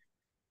language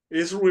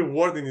is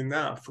rewarding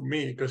enough for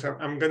me, because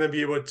I'm going to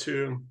be able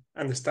to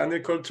understand the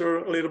culture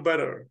a little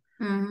better.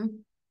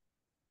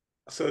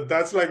 So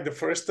that's like the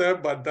first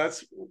step, but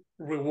that's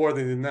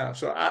rewarding enough.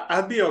 So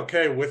I'd be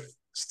okay with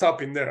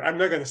stopping there. I'm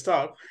not going to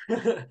stop,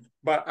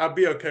 but I'll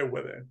be okay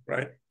with it,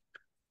 right?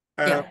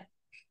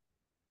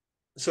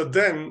 So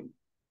then,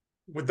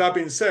 with that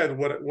being said,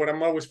 what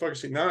I'm always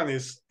focusing on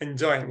is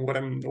enjoying what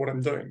I'm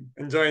doing,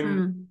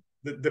 enjoying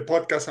the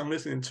podcast I'm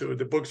listening to,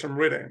 the books I'm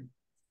reading.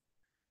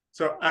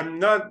 So I'm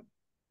not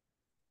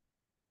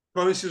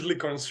consciously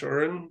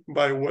concerned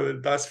by whether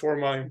that's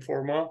formal or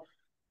informal,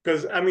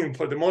 because I mean,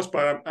 for the most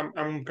part,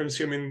 I'm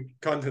consuming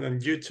content on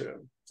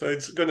YouTube, so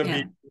it's going to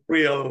be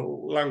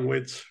real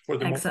language for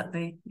the most.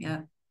 Exactly.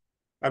 Yeah.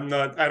 I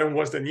don't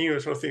watch the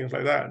news or things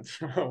like that.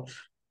 So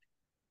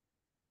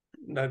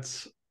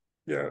that's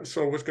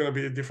so it's going to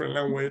be a different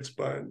language,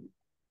 but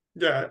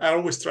I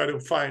always try to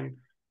find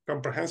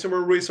comprehensible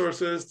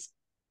resources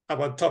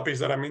about topics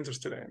that I'm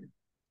interested in.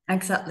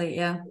 Exactly.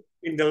 Yeah.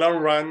 In the long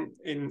run,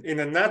 in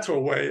a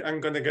natural way, I'm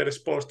going to get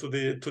exposed to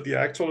the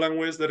actual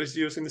language that is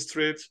used in the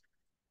streets.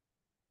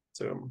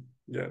 So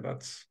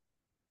that's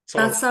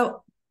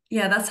how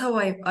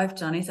I've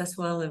done it as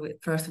well.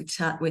 First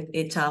with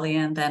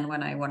Italian, then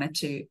when I wanted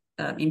to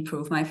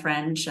improve my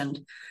French and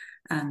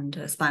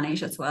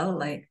Spanish as well.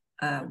 Like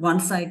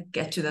once I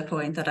get to the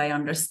point that I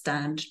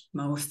understand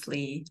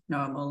mostly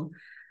normal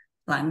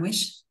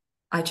language,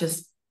 I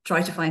just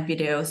try to find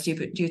videos,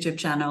 YouTube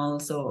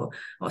channels or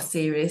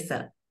series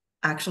that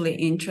actually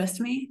interest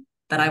me,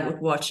 that I would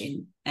watch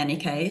in any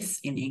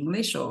case in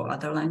English or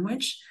other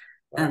language.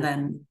 And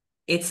then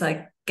it's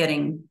like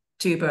getting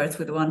two birds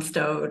with one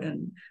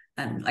stone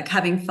and like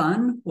having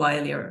fun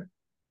while you're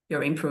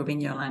improving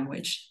your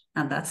language.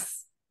 And I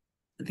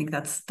think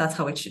that's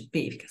how it should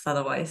be, because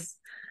otherwise,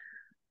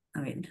 I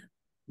mean,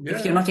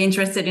 if you're not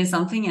interested in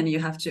something and you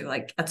have to,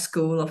 like at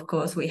school, of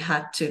course, we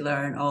had to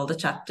learn all the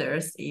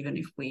chapters, even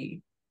if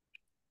we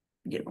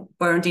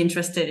weren't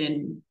interested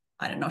in,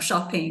 I don't know,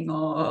 shopping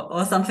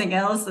or something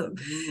else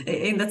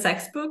in the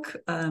textbook.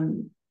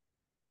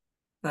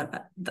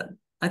 But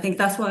I think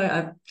that's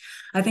why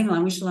I think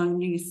language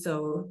learning is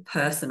so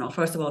personal.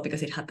 First of all,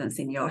 because it happens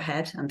in your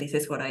head, and this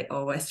is what I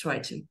always try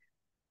to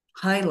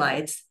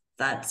highlight.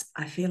 That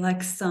I feel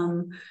like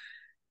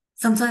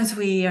sometimes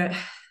we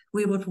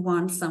would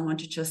want someone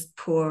to just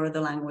pour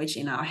the language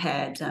in our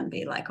head and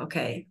be like,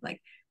 okay,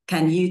 like,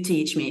 can you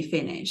teach me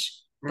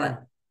Finnish?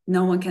 But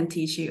no one can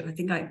teach you. I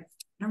think I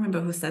don't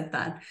remember who said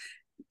that.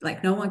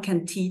 Like, no one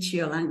can teach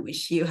you a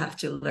language. You have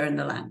to learn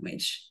the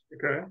language.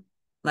 Okay.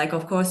 Like,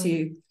 of course,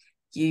 you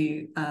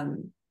need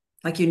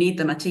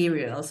the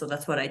material. So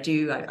that's what I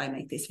do. I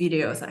make these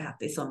videos. I have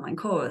this online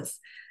course.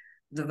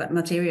 The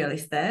material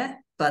is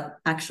there, but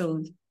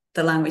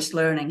the language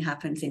learning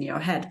happens in your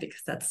head,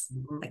 because that's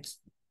like,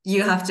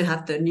 you have to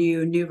have the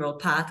new neural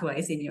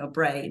pathways in your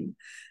brain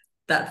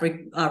that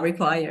are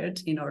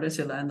required in order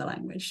to learn the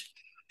language.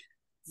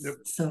 Yep.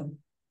 So.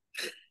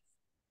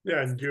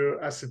 Yeah, and you,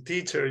 as a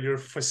teacher, you're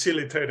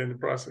facilitating the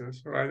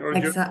process, right? Or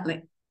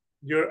exactly.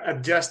 You're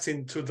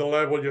adjusting to the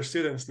level your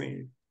students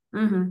need.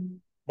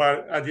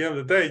 But at the end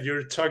of the day,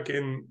 you're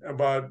talking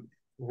about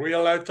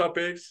real life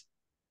topics,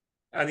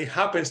 and it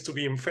happens to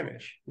be in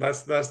Finnish.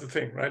 That's the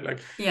thing, right?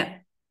 Like,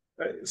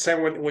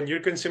 same when you're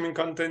consuming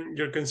content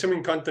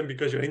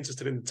because you're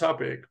interested in the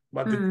topic,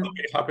 but the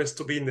topic happens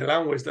to be in the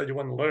language that you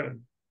want to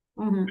learn.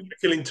 You're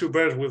killing two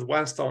birds with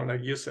one stone,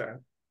 like you said.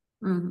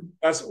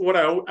 That's what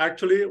I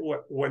actually,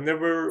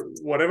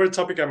 whatever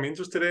topic I'm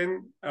interested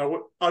in,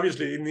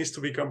 obviously it needs to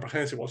be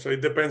comprehensible. So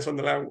it depends on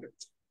the language,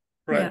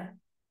 right?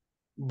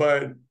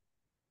 But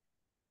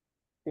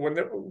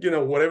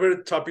whatever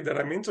topic that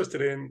I'm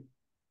interested in,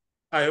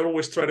 I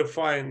always try to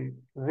find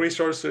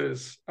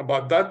resources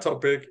about that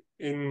topic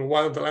in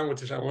one of the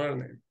languages I'm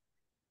learning.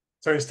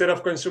 So instead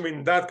of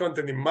consuming that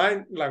content in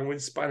my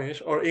language,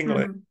 Spanish or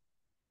English,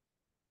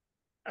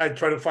 I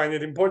try to find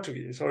it in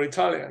Portuguese or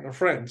Italian or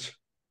French,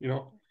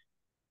 or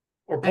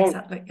Polish.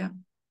 Exactly, yeah.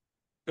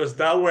 Because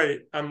that way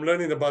I'm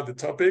learning about the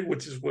topic,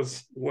 which is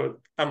what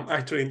I'm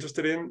actually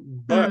interested in,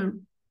 but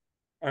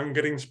I'm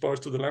getting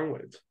exposed to the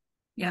language.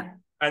 Yeah.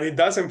 And it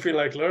doesn't feel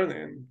like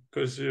learning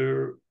because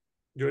you're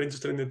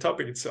interested in the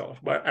topic itself.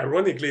 But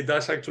ironically,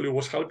 that's actually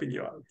what's helping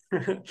you out.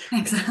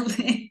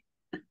 Exactly.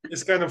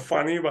 It's kind of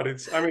funny, but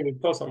it's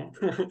awesome.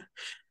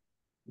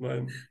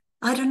 But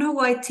I don't know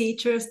why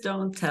teachers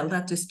don't tell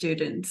that to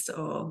students,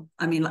 or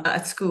I mean,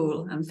 at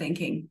school, I'm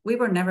thinking we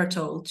were never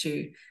told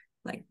to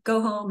like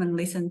go home and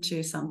listen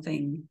to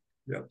something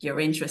you're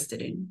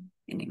interested in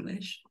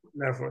English.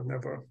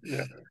 Never.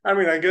 Yeah. I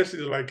mean, I guess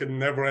it's like a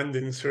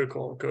never-ending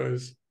circle,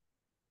 because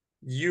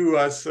you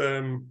as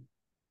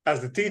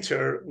the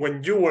teacher,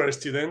 when you were a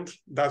student,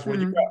 that's what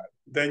you got.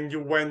 Then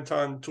you went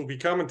on to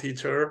become a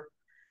teacher,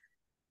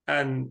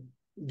 and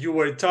you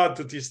were taught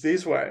to teach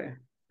this way,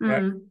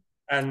 right?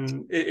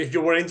 And if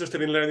you were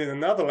interested in learning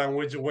another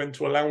language, you went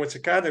to a language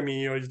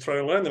academy, or you try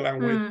to learn the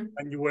language,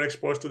 and you were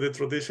exposed to the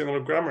traditional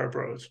grammar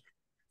approach.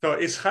 So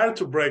it's hard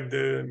to break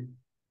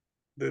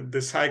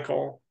the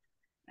cycle.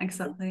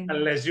 Exactly.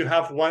 Unless you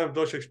have one of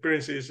those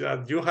experiences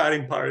that you had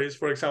in Paris,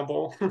 for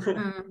example.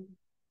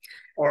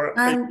 Or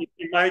in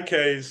my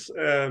case,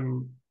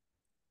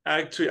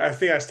 actually, I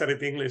think I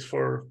studied English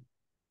for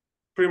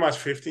pretty much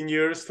 15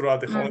 years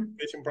throughout the whole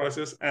education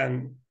process.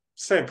 And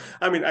same.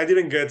 I mean, I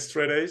didn't get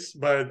straight A's,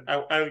 but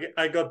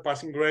I got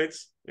passing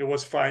grades. It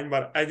was fine,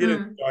 but I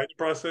didn't enjoy the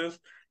process.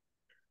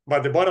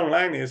 But the bottom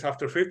line is,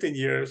 after 15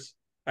 years,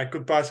 I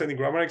could pass any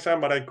grammar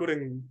exam, but I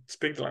couldn't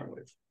speak the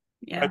language.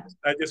 Yeah.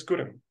 I just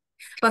couldn't.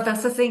 But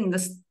that's the thing,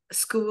 the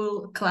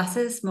school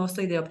classes,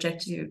 mostly the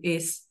objective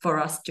is for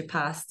us to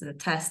pass the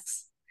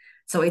tests.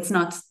 So it's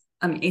not,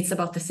 I mean, it's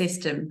about the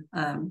system.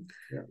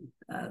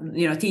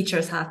 You know,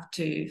 teachers have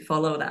to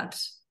follow that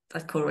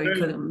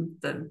curriculum,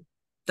 the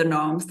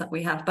norms that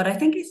we have. But I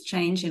think it's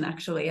changing,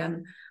 actually.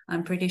 And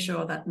I'm pretty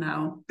sure that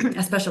now,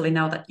 especially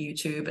now that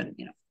YouTube and,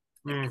 you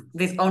know,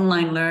 this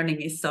online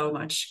learning is so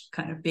much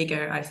kind of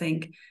bigger, I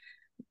think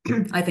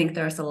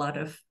there's a lot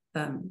of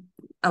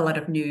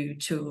new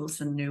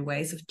tools and new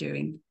ways of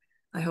doing.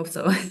 I hope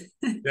so.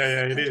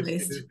 Yeah, it is.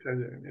 It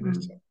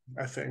is.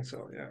 I think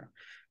so, yeah.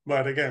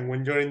 But again,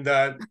 when you're in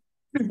that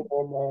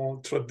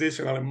formal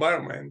traditional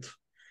environment,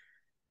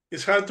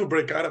 it's hard to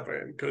break out of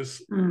it,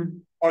 because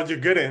all you're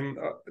getting,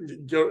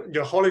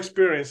 your whole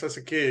experience as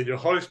a kid, your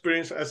whole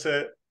experience as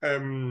a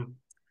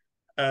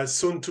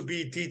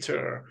soon-to-be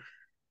teacher,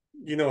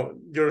 you know,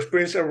 your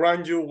experience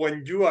around you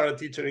when you are a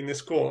teacher in a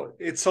school,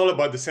 it's all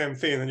about the same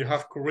thing, and you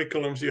have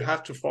curriculums you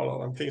have to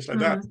follow and things like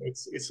that.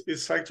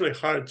 It's actually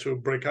hard to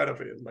break out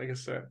of it, like I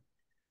said.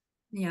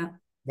 Yeah.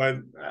 But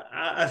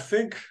I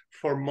think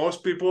for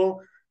most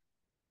people,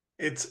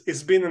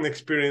 it's been an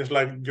experience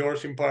like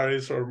yours in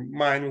Paris, or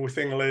mine with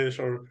English,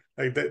 or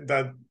like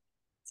that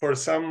for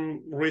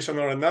some reason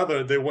or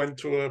another, they went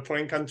to a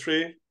foreign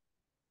country.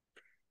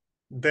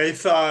 They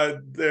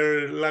thought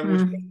their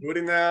language was good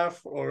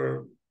enough,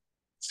 or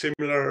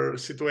similar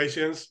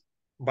situations,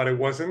 but it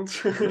wasn't.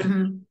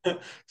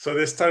 So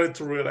they started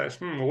to realize,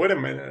 wait a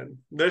minute,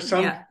 there's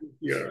something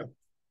here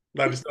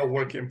that is not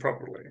working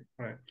properly,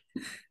 right?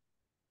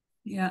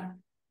 Yeah.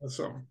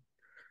 So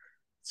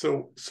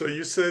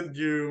you said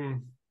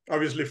you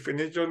obviously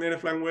finished your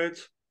native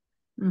language.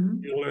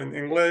 You learn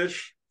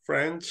English,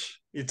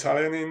 French,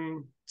 Italian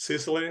in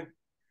Sicily.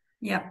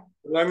 Yeah.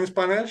 Learning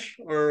Spanish,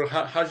 or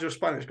how's your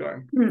Spanish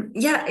going?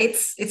 Yeah,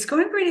 it's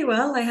going pretty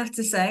well, I have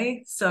to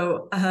say.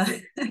 So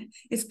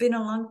it's been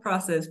a long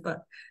process,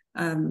 but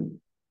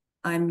I'm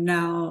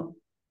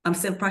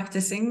still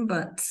practicing,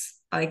 but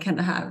I can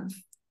have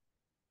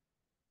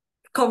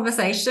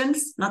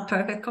conversations, not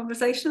perfect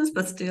conversations,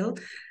 but still.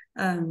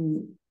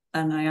 And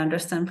I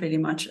understand pretty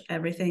much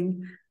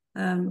everything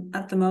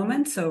at the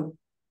moment. So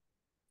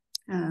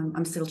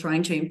I'm still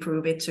trying to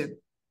improve it to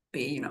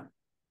be, you know,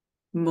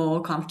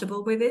 more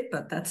comfortable with it,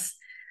 but that's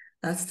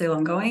still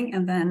ongoing.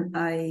 And then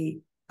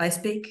I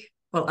speak,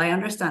 well, I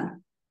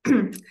understand.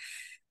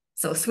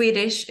 So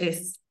Swedish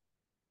is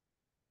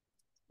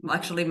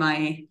actually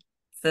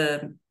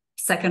the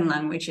second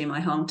language in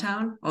my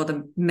hometown, or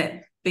the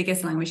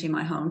biggest language in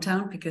my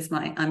hometown, because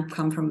I'm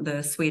come from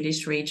the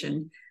Swedish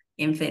region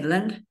in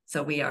Finland.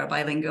 So we are a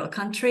bilingual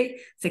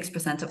country.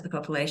 6% of the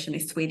population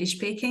is Swedish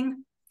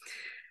speaking.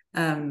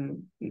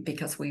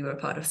 Because we were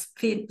part of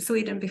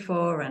Sweden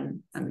before,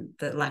 and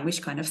the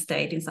language kind of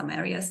stayed in some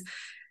areas.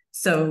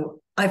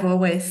 So I've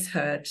always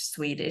heard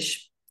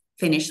Finnish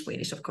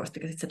Swedish, of course,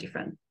 because it's a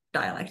different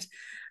dialect.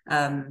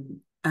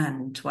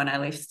 And when I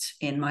lived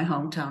in my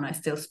hometown, I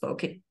still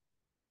spoke it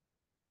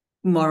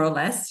more or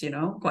less, you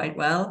know, quite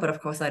well. But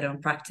of course, I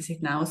don't practice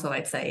it now, so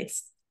I'd say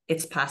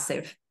it's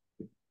passive.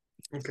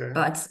 Okay.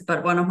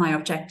 But one of my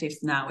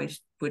objectives now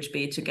would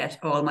be to get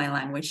all my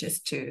languages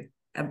to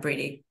a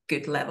pretty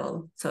good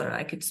level, so that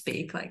I could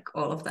speak like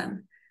all of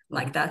them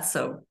like that.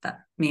 So that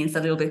means a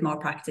little bit more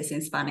practice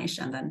in Spanish,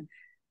 and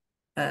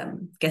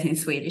then getting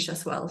Swedish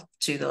as well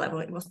to the level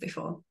it was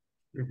before.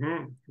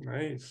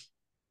 Nice.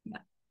 Yeah.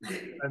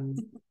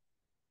 And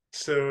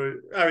so,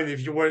 I mean,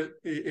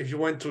 if you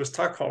went to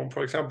Stockholm,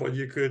 for example,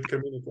 you could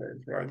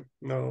communicate, right?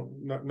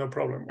 No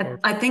problem.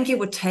 I think it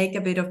would take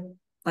a bit of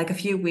like a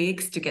few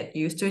weeks to get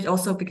used to it,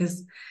 also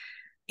because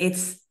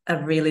it's a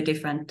really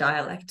different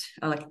dialect,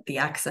 like the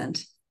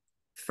accent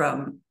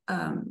from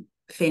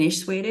Finnish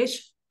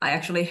Swedish. I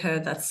actually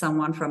heard that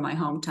someone from my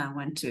hometown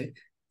went to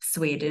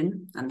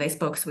Sweden and they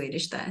spoke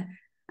Swedish there,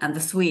 And the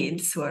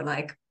Swedes were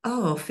like,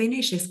 oh,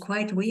 Finnish is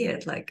quite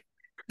weird. Like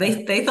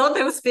they thought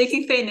they were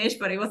speaking Finnish,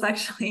 but it was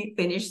actually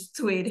Finnish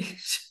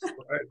Swedish.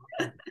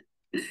 Right.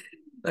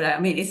 But I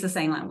mean, it's the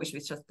same language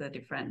with just a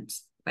different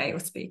way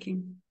of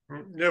speaking.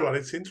 Yeah, well,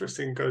 it's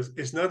interesting because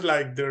it's not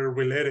like they're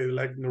related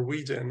like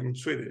Norwegian and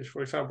Swedish,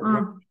 for example.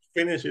 Right?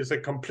 Finnish is a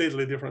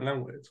completely different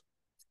language.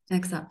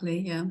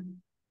 Exactly, yeah.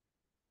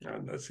 Yeah,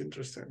 that's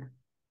interesting.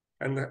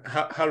 And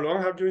how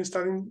long have you been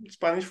studying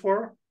Spanish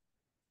for?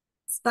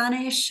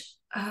 Spanish.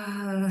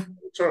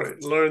 Sorry,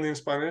 learning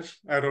Spanish.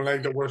 I don't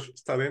like the word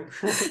studying.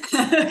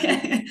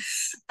 Okay.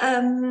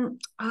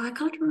 I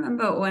can't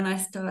remember when I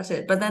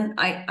started, but then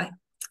I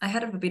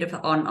had a bit of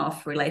an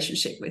on-off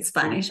relationship with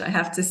Spanish, I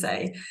have to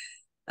say.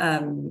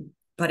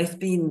 But it's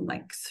been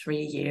like 3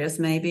 years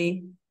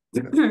maybe,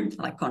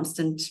 like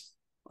constant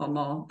or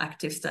more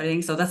active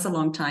studying. So that's a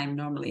long time.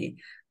 Normally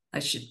I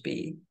should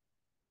be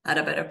at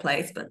a better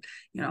place, but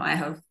you know, I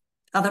have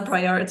other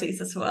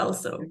priorities as well.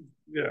 So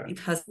yeah, it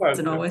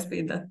hasn't always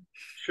been the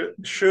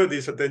should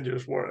is a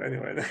dangerous word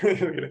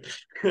anyway.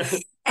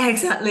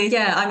 Exactly.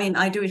 Yeah. I mean,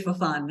 I do it for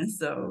fun.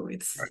 So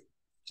it's right.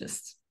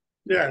 just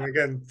yeah, and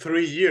again,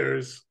 3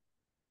 years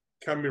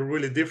can be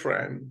really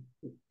different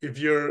if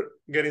you're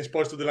getting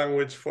exposed to the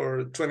language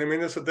for 20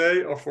 minutes a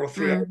day or for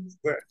 3 hours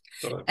a day.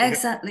 So,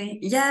 exactly.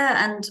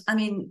 Yeah. And I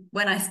mean,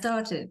 when I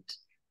started,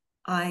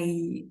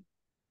 I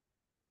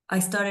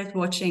started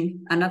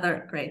watching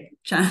another great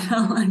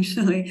channel,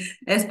 actually,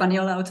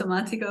 Español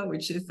Automático,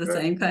 which is the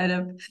same kind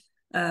of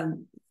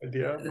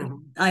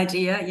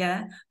idea,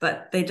 yeah.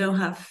 But they don't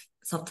have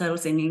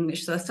subtitles in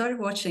English. So I started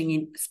watching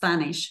in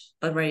Spanish,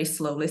 but very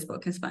slowly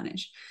spoken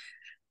Spanish,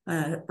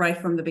 right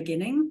from the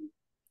beginning.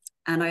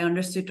 And I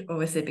understood,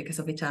 obviously, because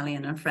of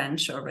Italian and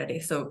French already.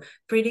 So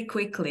pretty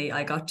quickly,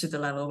 I got to the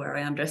level where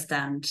I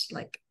understand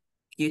like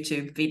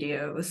YouTube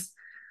videos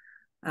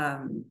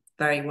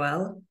very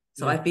well.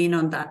 So I've been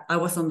on that. I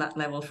was on that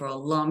level for a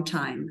long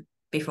time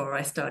before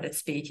I started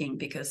speaking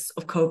because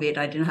of COVID.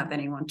 I didn't have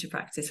anyone to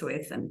practice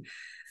with, and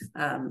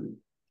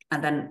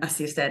then, as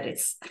you said,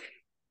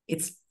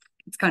 it's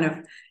kind of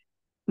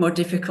more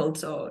difficult.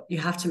 So you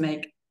have to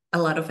make a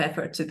lot of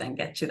effort to then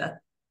get to that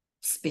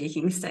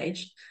speaking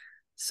stage.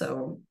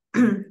 So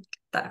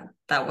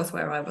that was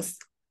where I was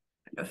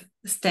kind of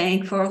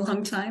staying for a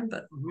long time.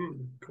 But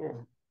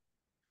cool.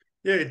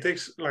 Yeah, it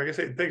takes, like I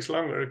said, it takes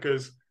longer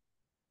because,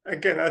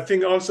 again, I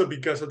think also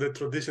because of the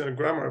traditional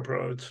grammar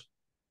approach,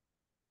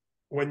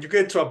 when you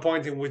get to a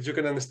point in which you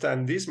can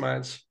understand this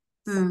much,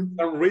 for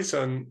some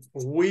reason,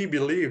 we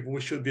believe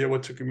we should be able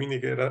to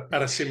communicate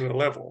at a similar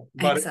level,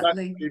 but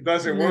exactly. it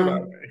doesn't work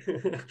that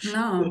way.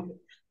 No.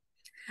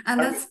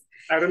 And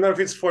I don't know if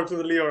it's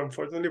fortunately or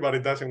unfortunately, but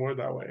it doesn't work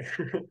that way.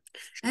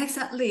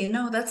 Exactly.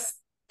 No,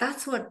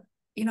 that's what,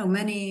 you know,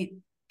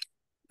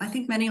 I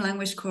think many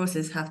language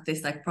courses have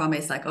this like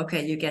promise, like,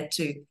 okay, you get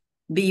to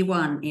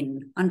B1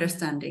 in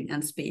understanding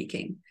and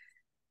speaking.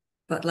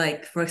 But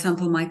like, for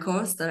example, my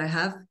course that I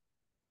have,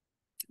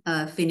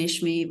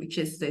 Finish Me, which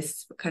is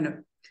this kind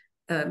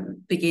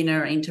of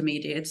beginner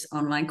intermediate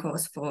online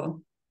course for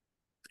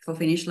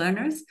Finnish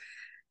learners,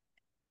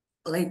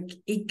 like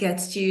it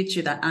gets you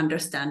to that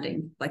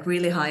understanding, like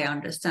really high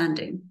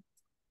understanding.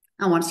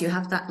 And once you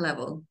have that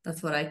level,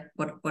 that's what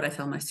I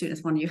tell my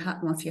students. Once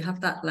you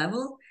have that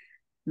level,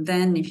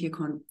 then if you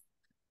can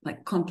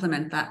like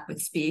complement that with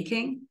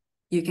speaking,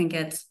 you can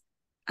get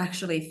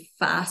actually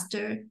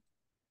faster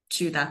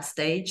to that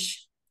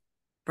stage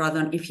rather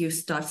than if you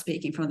start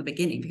speaking from the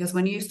beginning. Because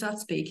when you start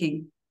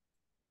speaking,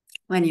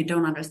 when you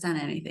don't understand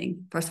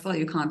anything, first of all,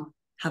 you can't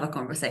have a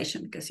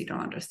conversation because you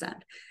don't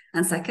understand.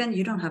 And second,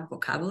 you don't have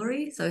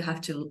vocabulary. So you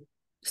have to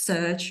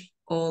search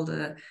all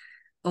the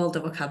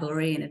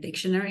vocabulary in a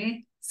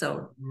dictionary.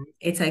 So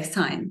it takes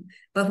time.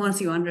 But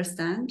once you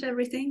understand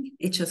everything,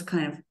 it's just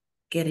kind of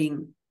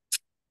getting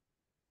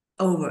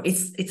over.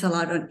 It's a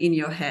lot in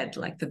your head,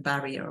 like the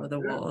barrier or the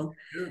wall.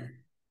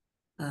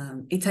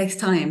 It takes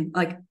time.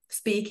 Like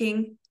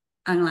speaking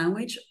and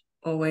language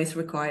always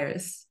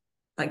requires,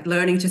 like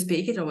learning to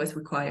speak it always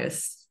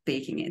requires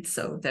speaking it.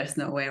 So there's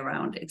no way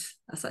around it.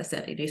 As I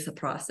said, it is a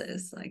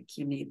process. Like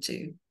you need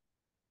to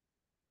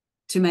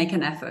make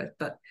an effort.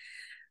 But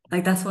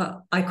like that's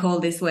what I call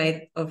this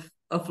way of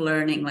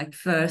learning, like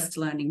first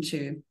learning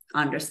to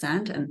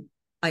understand. And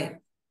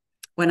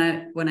when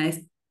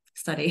I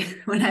study,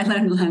 when I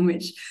learn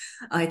language,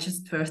 I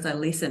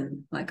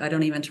listen. Like I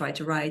don't even try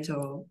to write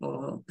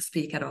or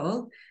speak at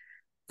all.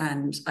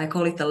 And I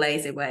call it the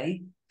lazy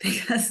way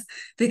because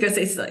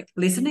it's like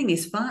listening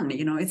is fun,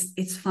 you know,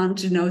 it's fun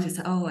to notice,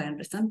 oh, I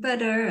understand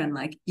better. And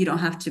like you don't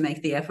have to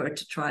make the effort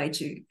to try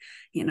to,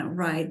 you know,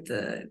 write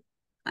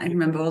I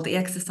remember all the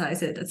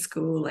exercises at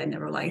school. I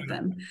never liked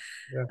them.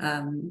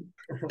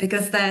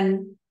 Because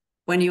then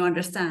when you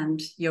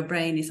understand, your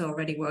brain is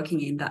already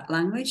working in that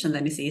language, and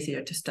then it's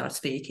easier to start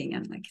speaking,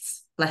 and like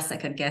it's less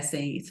second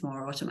guessing, it's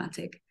more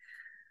automatic.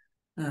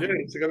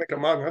 It's going to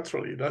come out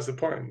naturally. That's the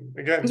point.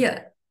 Again,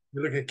 yeah,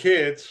 you look at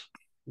kids,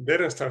 they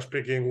don't start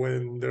speaking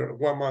when they're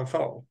 1 month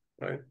old,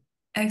 right?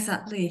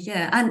 Exactly.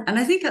 Yeah. And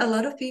I think a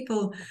lot of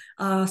people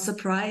are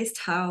surprised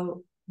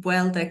how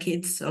well their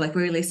kids, or like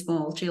really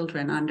small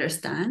children,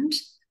 understand.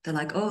 They're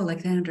like, oh,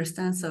 like they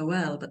understand so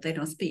well, but they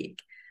don't speak.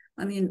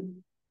 I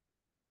mean,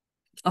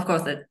 of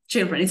course, the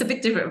children, it's a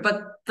bit different,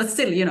 but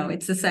still,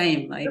 it's the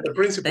same. Like The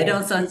principle they of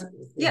don't the sound,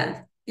 business,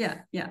 yeah,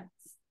 yeah, yeah.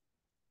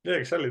 Yeah,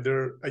 exactly.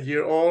 They're a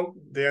year old.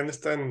 They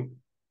understand,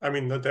 I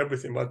mean, not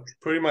everything, but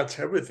pretty much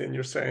everything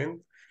you're saying.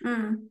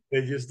 Mm.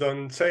 They just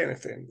don't say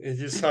anything. It's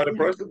just how the Yeah.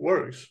 process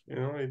works.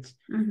 It's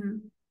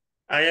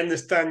I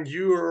understand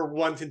you're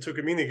wanting to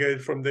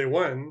communicate from day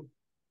one.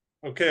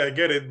 Okay, I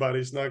get it, but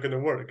it's not going to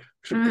work.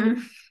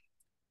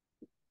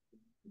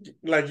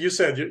 Like you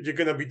said, you're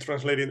going to be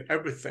translating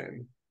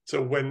everything.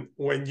 So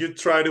when you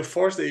try to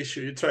force the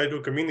issue, you try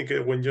to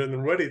communicate when you're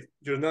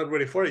not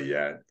ready for it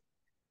yet.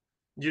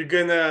 You're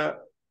gonna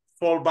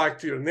fall back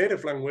to your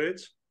native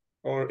language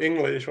or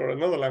English or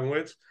another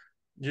language.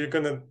 You're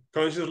gonna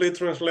consciously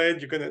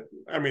translate.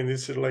 I mean,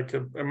 this is like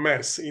a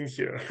mess in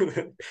here.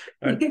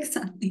 Right?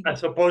 Exactly.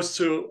 As opposed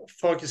to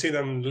focusing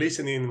on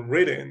listening,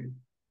 reading,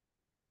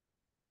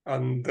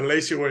 and the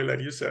lazy way, like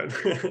you said.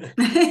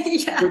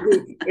 Yeah.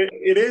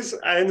 It is,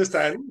 I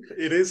understand,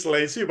 it is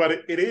lazy, but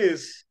it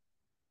is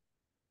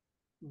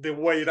the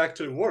way it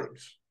actually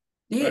works.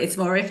 Yeah, Right? it's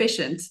more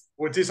efficient.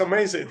 Which is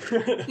amazing.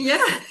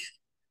 Yeah.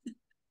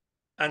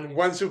 And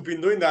once you've been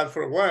doing that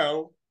for a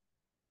while,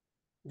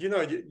 you're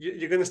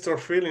going to start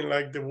feeling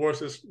like the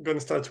words is going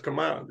to start to come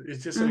out.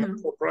 It's just a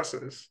natural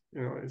process.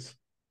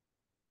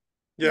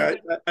 Yeah.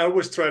 I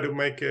always try to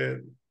make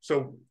it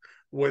so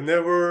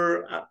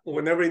whenever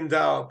in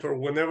doubt or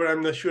whenever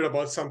I'm not sure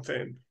about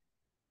something,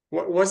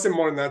 what's the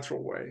more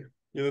natural way?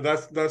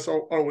 That's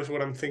always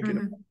what I'm thinking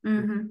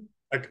about.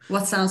 Like,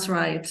 What sounds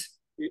right?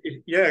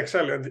 yeah,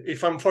 exactly. And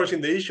if I'm forcing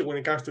the issue when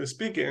it comes to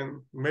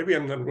speaking, maybe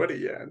I'm not ready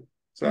yet.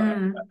 So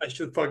I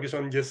should focus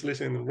on just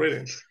listening and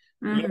reading.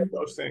 Learn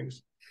those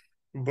things.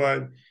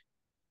 But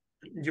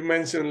you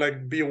mentioned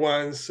like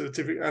B1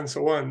 certificate and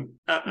so on.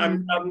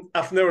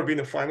 I've never been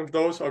a fan of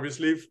those,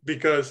 obviously,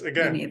 because Me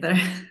again, neither.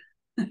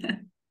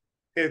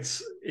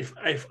 it's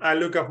if I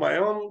look at my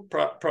own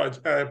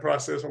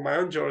process or my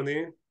own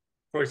journey,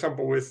 for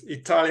example, with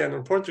Italian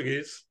or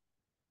Portuguese,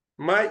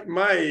 my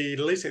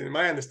listening,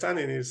 my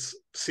understanding is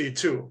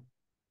C2.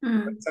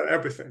 That's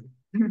everything.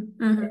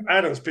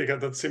 I don't speak at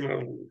that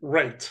similar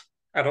rate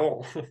at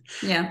all.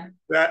 Yeah.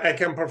 I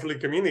can perfectly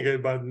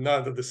communicate, but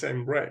not at the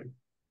same rate.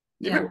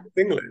 Even Yeah. with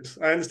English,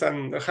 I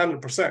understand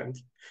 100%,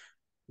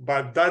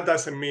 but that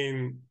doesn't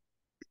mean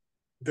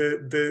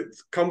the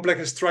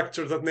complex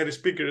structure that native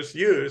speakers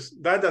use.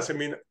 That doesn't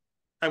mean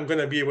I'm going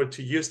to be able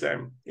to use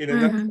them in a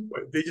natural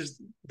way. They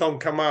just don't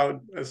come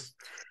out as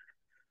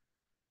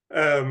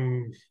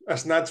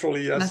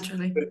naturally as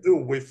they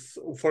do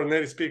for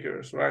native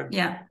speakers, right?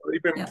 Yeah. Or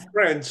even Yeah.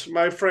 French.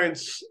 My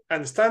French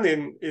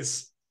understanding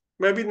is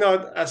maybe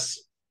not as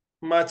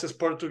much as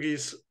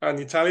Portuguese and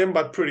Italian,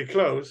 but pretty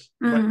close.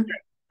 But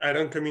I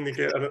don't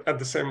communicate at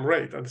the same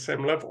rate, at the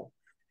same level.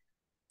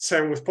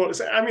 Same with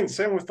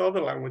same with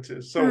other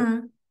languages.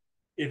 So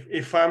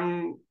if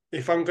I'm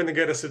going to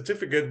get a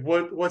certificate,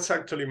 what's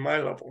actually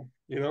my level?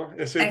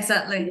 Is it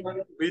Exactly.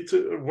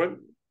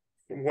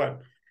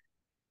 what?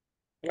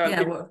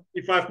 Yeah.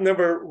 If I've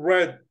never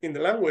read in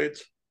the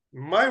language,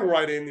 my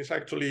writing is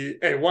actually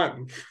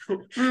A1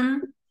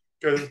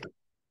 because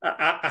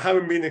I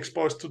haven't been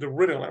exposed to the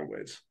written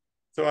language.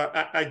 So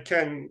I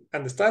can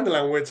understand the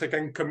language, I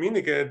can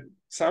communicate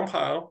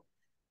somehow,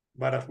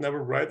 but I've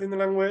never read in the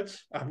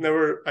language. I've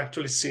never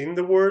actually seen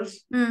the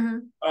words.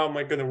 How am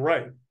I going to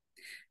write?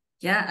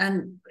 Yeah,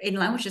 and in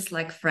languages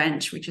like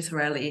French, which is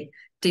really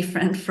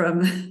different from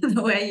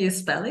the way you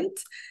spell it,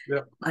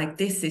 like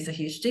this is a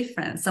huge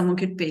difference. Someone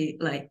could be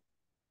like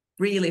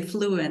really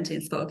fluent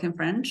in spoken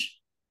French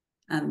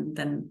and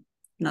then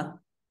not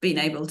being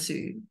able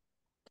to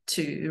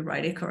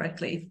write it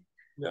correctly.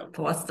 Yeah.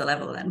 But what's the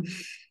level then?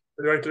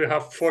 You actually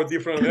have 4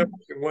 different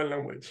levels in one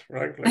language,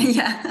 right? Like,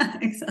 yeah,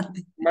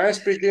 exactly. My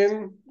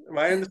speaking,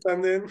 my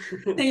understanding,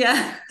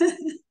 yeah,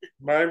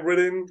 my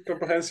reading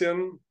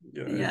comprehension.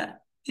 Yeah.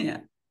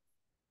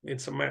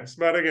 It's a mess.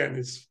 But again,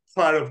 it's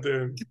part of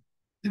the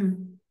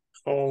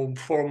whole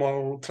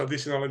formal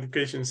traditional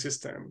education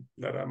system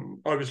that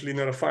I'm obviously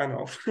not a fan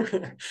of.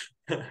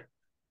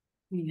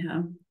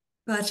 Yeah,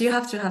 but you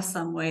have to have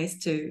some ways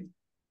to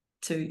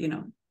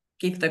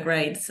give the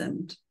grades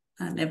and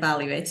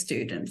evaluate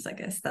students. I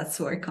guess that's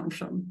where it comes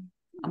from,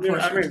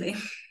 unfortunately.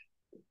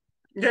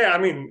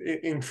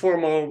 In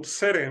formal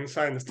settings,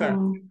 I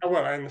understand.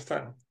 Well, I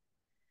understand.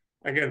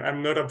 Again,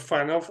 I'm not a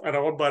fan of at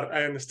all, but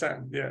I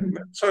understand. Yeah.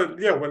 So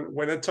yeah,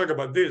 when I talk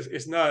about this,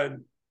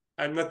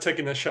 I'm not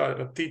taking a shot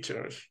at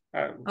teachers.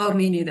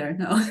 Me neither.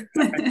 No.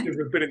 I keep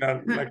repeating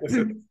that. Like I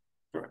said,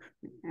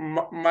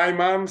 my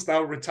mom's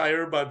now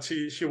retired, but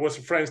she was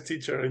a French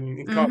teacher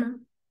in college.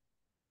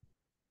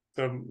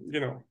 So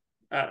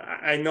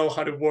I know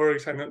how it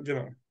works. I know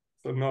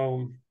so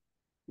no,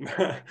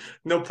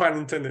 no pun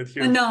intended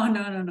here.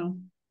 No.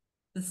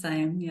 The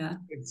same. Yeah.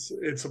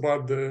 It's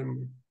about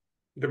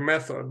the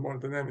method more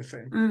than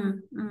anything.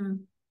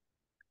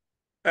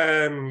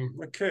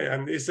 Okay,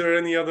 and is there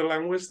any other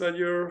language that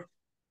you're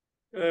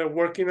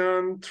working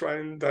on,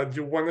 trying that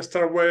you want to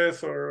start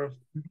with, or?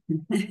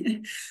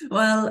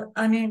 Well,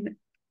 I mean,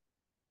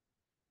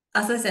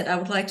 as I said, I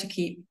would like to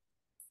keep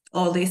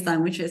all these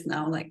languages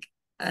now like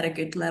at a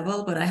good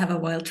level, but I have a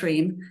wild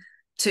dream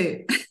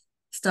to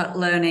start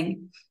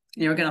learning.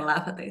 You're gonna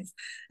laugh at this.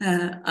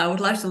 I would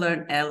like to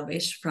learn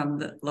Elvish from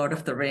the Lord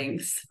of the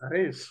Rings.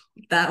 Nice.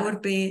 That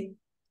would be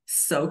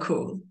so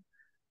cool.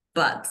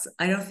 But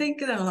I don't think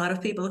there are a lot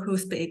of people who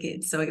speak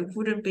it, so it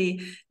wouldn't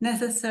be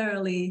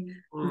necessarily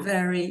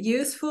very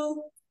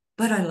useful.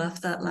 But I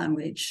love that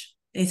language.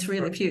 It's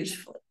really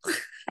beautiful.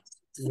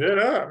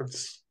 Yeah,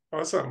 it's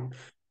awesome.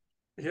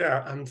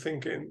 Yeah, I'm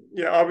thinking,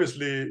 yeah,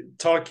 obviously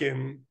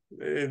talking,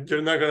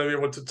 you're not going to be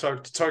able to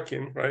talk to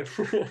talking, right?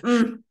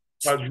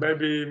 But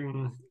maybe,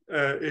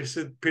 is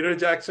it Peter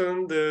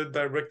Jackson, the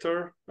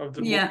director of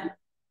the movie?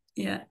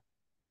 Yeah.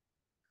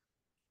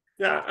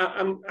 Yeah,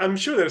 I'm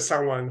sure there's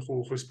someone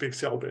who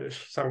speaks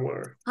Elvish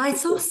somewhere. I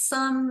saw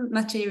some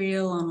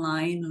material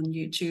online on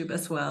YouTube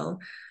as well,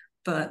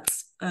 but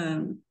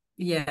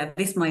yeah,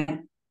 this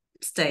might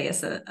stay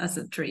as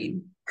a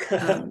dream.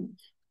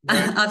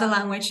 Other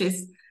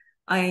languages,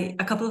 a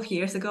couple of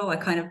years ago, I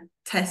kind of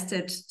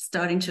tested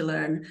starting to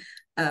learn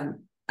a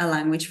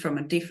language from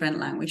a different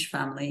language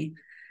family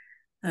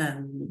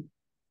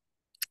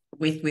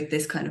with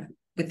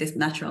this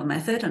natural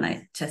method, and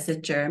I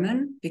tested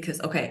German because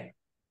okay,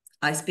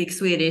 I speak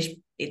Swedish.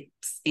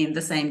 It's in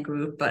the same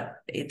group, but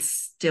it's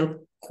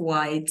still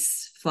quite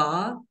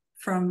far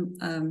from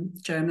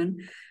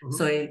German.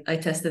 So I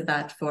tested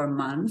that for a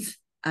month,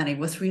 and it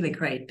was really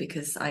great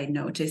because I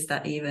noticed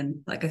that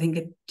even like I think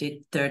it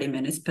did 30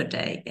 minutes per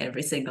day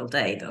every single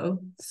day though.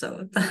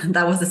 So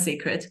that was the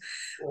secret.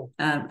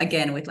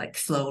 Again, with like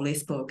slowly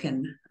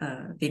spoken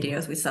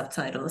videos with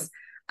subtitles.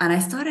 And I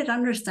started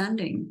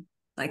understanding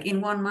like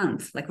in 1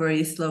 month, like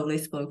very slowly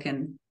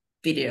spoken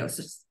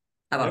videos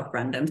about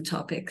random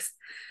topics.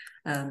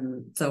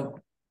 So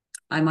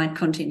I might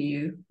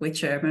continue with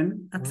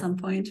German at some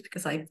point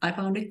because I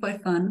found it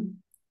quite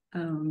fun.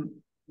 And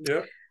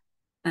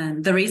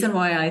the reason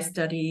why I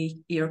study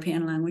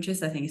European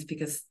languages, I think, is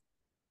because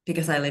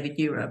I live in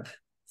Europe.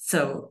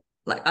 So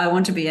like I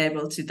want to be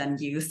able to then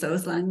use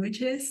those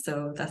languages.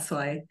 So that's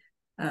why,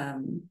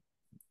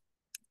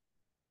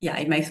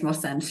 it makes more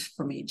sense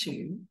for me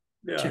to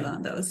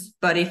learn those.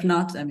 But if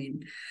not, I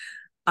mean,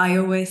 I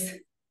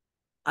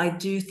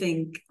do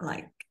think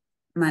like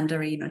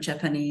Mandarin or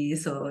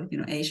Japanese or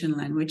Asian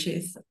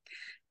languages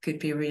could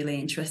be really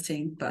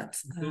interesting,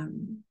 but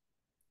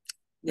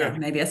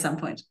maybe at some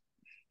point.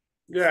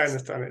 Yeah, I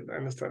understand it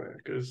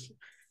because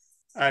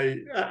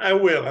I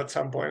will at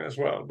some point as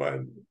well,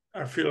 but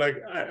I feel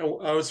like I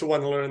also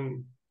want to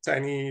learn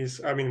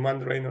Chinese, I mean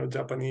Mandarin or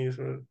Japanese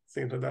or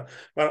things like that.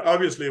 But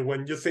obviously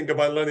when you think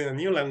about learning a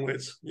new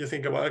language, you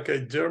think about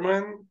okay,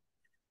 German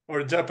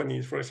or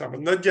Japanese, for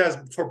example, not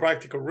just for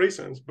practical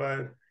reasons,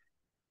 but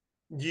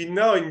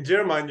in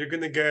German you're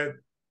going to get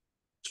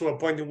to a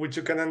point in which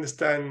you can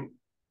understand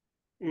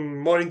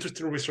more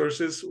interesting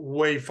resources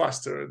way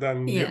faster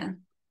than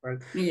German,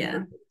 right?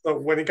 Yeah. So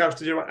when it comes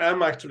to German,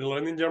 I'm actually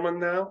learning German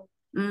now.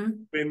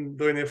 Been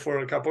doing it for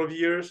a couple of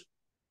years.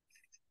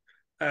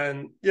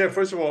 And yeah,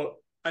 first of all,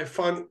 I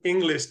found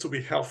English to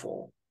be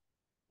helpful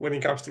when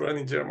it comes to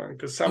learning German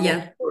because some of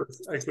the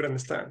words I could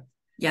understand.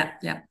 Yeah.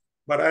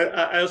 But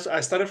I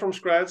started from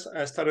scratch.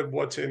 I started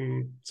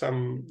watching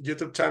some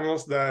YouTube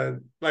channels that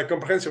like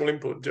comprehensible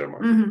input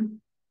German.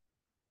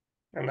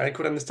 And I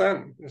could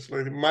understand. It's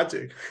like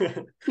magic.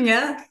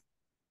 Yeah.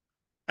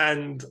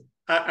 And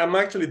I'm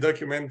actually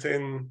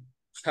documenting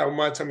how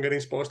much I'm getting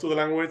exposed to the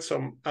language.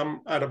 So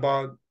I'm at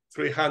about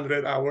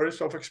 300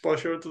 hours of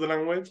exposure to the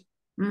language.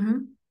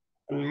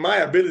 And my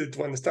ability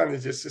to understand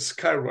is just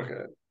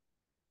skyrocketed.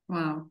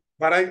 Wow.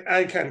 But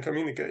I can't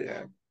communicate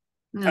yet.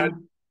 No.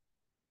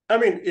 I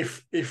mean,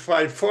 if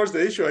I force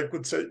the issue, I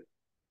could say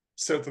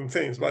certain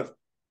things, but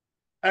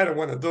I don't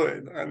want to do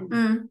it.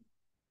 And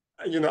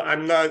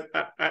I'm not.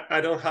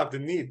 I don't have the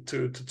need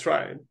to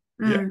try it.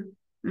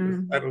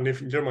 I don't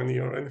live in Germany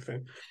or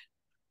anything,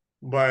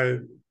 but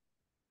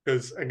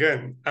because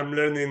again, I'm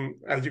learning,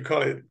 as you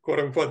call it, quote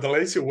unquote, the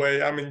lazy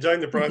way. I'm enjoying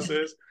the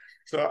process,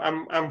 so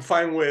I'm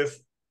fine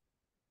with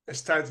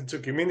starting to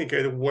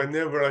communicate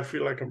whenever I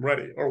feel like I'm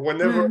ready, or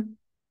whenever,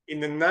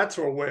 in a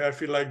natural way, I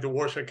feel like the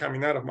words are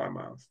coming out of my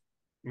mouth.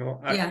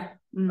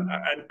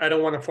 I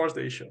don't want to force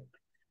the issue.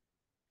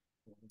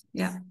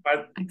 Yeah.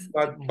 But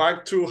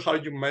back to how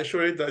you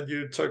measure it, that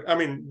you talk. I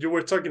mean, you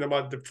were talking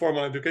about the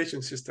formal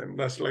education system.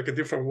 That's like a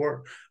different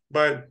word,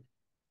 but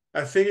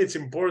I think it's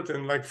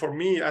important. Like for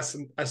me,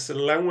 as a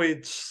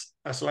language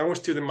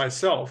student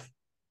myself,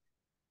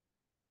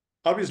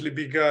 obviously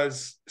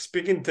because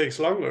speaking takes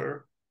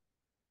longer,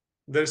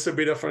 there's a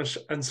bit of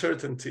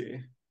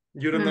uncertainty.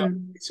 You don't know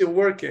is it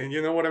working.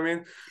 You know what I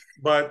mean?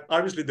 But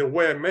obviously, the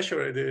way I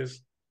measure it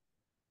is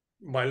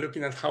by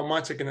looking at how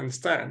much I can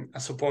understand,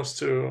 as opposed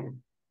to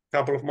a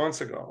couple of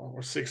months ago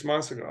or 6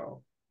 months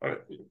ago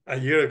a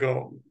year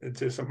ago. It's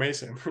just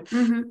amazing.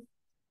 Mm-hmm.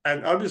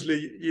 And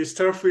obviously you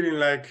start feeling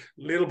like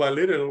little by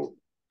little,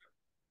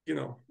 you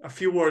know, a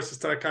few words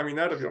start coming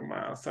out of your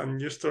mouth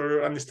and you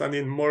start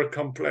understanding more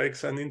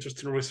complex and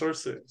interesting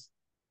resources.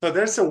 So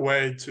there's a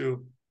way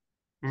to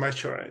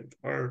measure it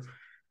or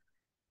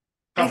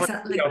have an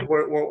Exactly. idea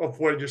of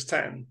where you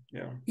stand.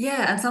 Yeah.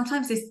 Yeah, and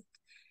sometimes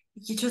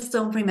you just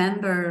don't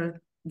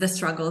remember the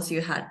struggles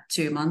you had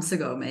 2 months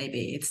ago.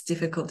 Maybe it's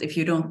difficult if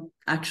you don't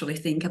actually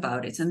think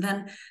about it. And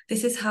then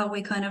this is how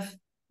we kind of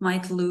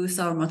might lose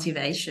our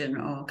motivation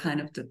or kind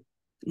of the,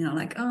 you know,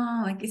 like,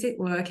 oh, like, is it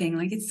working?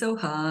 Like, it's so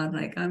hard.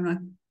 Like, I'm not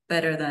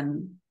better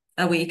than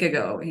a week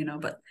ago, you know.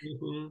 But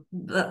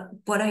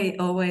what I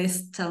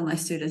always tell my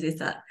students is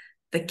that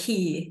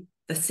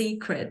the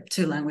secret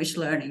to language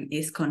learning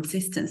is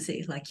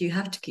consistency. Like, you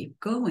have to keep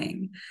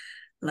going.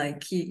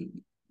 Like, you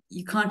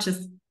can't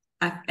just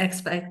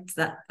expect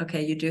that,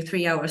 okay, you do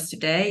 3 hours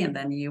today and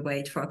then you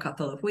wait for a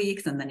couple of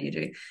weeks and then you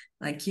do,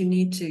 like, you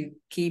need to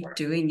keep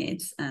doing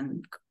it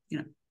and, you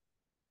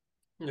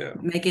know,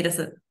 make it as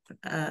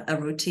a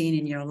routine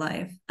in your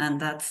life. And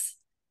that's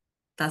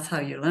how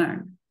you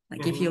learn.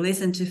 Like, if you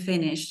listen to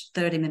Finnish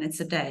 30 minutes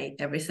a day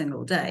every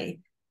single day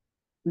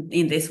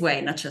in this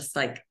way, not just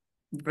like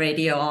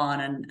radio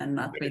on and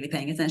not really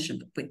paying attention,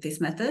 but with this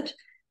method,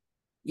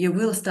 you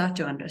will start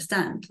to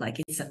understand,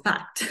 like, it's a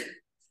fact.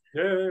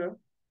 Yeah.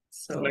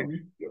 So like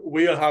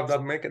we all have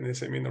that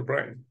mechanism in the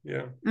brain.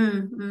 Yeah.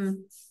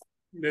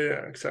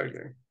 Yeah,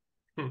 exactly.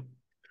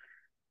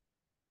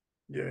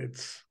 Yeah,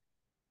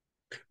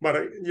 but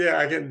yeah,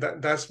 again,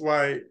 that's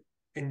why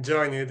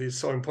enjoying it is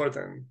so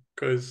important,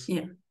 because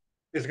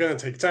it's gonna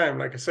take time,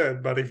 like I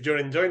said. But if you're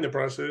enjoying the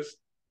process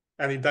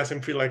and it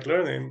doesn't feel like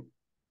learning,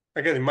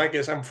 again, in my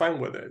case, I'm fine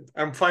with it.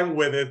 I'm fine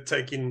with it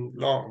taking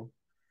long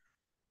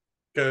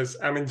because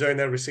I'm enjoying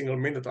every single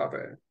minute of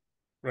it,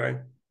 right?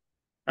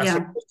 As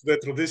opposed to the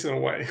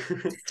traditional way.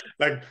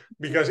 Like,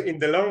 because in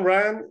the long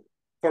run,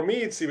 for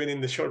me, it's even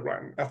in the short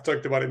run. I've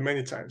talked about it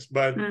many times,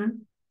 but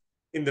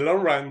in the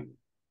long run,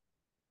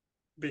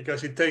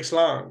 because it takes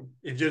long,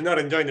 if you're not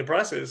enjoying the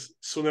process,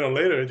 sooner or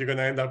later, you're going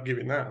to end up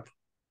giving up.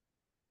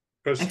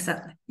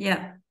 Exactly.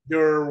 Yeah.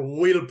 Your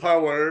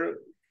willpower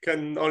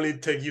can only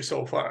take you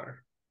so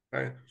far,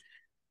 right?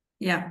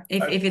 Yeah.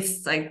 If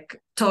it's like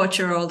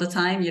torture all the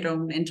time, you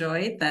don't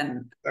enjoy it,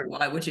 then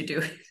why would you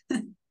do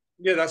it?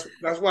 Yeah,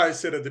 that's why I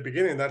said at the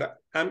beginning that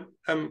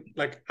I'm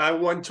like, I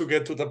want to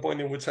get to the point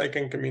in which I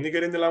can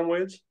communicate in the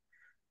language,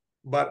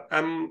 but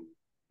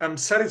I'm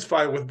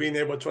satisfied with being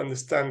able to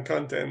understand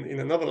content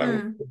in another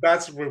language.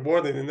 That's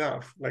rewarding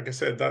enough. Like I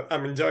said, that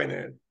I'm enjoying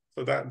it.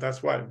 So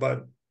that's why.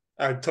 But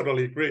I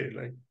totally agree.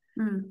 Like,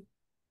 it's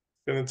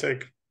gonna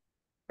take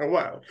a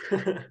while.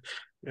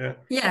 Yeah.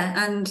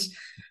 Yeah,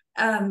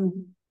 and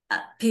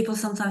people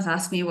sometimes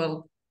ask me,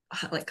 well,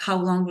 like, how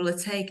long will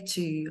it take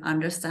to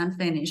understand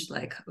Finnish?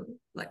 Like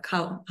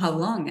how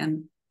long?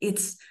 And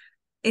it's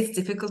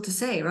difficult to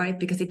say, right?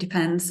 Because it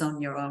depends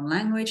on your own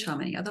language, how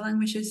many other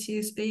languages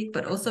you speak,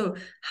 but also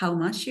how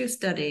much you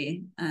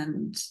study.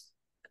 And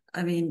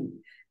I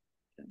mean,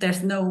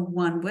 there's no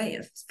one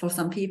way. For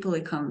some people,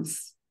 it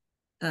comes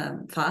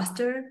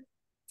faster.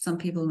 Some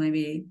people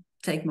maybe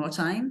take more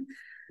time.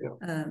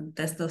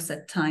 There's no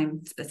set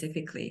time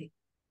specifically.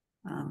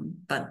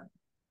 But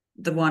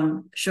the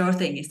one sure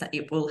thing is that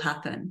it will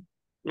happen.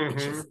 It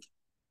just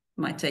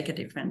might take a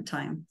different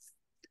time.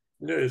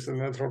 Yeah, it's a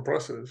natural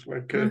process.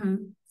 Like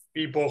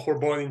people who are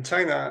born in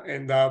China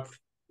end up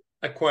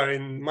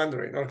acquiring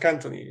Mandarin or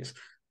Cantonese.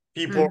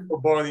 People who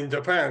are born in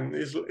Japan,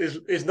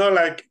 it's not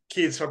like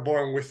kids are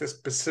born with a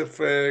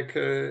specific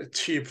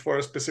chip for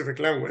a specific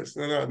language.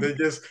 No, they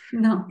just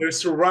they're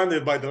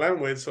surrounded by the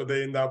language, so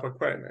they end up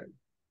acquiring it.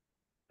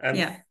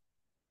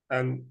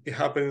 And it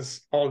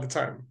happens all the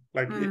time.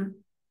 Like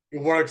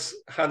it works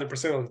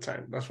 100% of the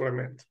time. That's what I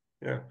meant.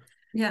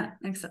 Yeah,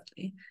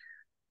 exactly.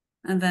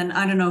 And then,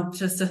 I don't know,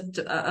 just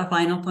a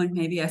final point,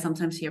 maybe I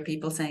sometimes hear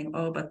people saying,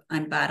 oh, but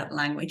I'm bad at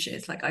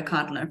languages. Like, I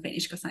can't learn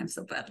Finnish because I'm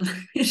so bad at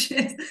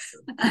languages.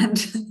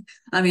 And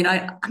I mean,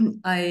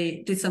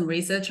 I did some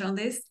research on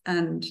this,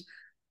 and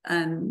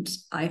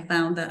I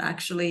found that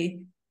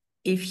actually,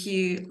 if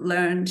you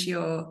learned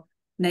your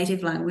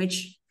native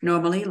language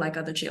normally, like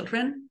other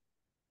children,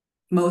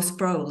 most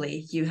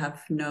probably you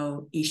have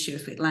no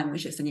issues with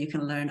languages, and you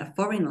can learn a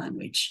foreign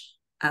language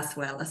as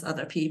well as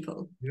other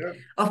people. Yeah.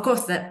 Of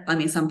course, that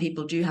some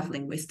people do have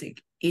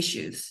linguistic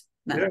issues.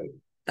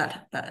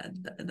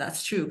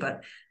 That's true,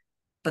 but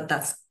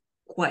that's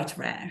quite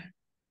rare.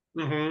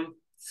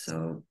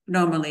 So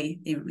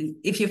normally,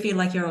 if you feel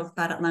like you're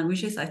bad at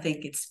languages, I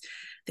think it's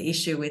the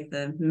issue with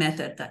the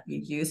method that you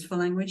use for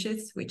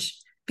languages, which,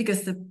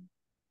 because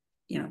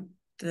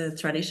the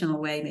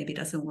traditional way maybe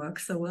doesn't work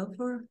so well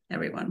for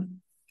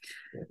everyone.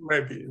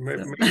 Maybe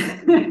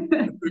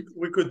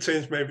we could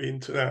change maybe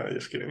into that.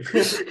 Just kidding.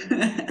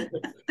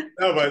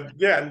 No, but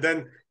yeah, and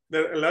then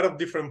there are a lot of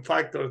different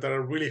factors that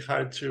are really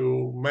hard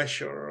to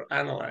measure or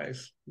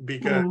analyze,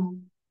 because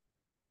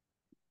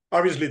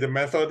obviously the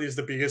method is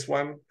the biggest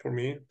one for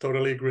me.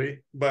 Totally agree.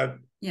 But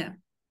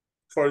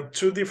for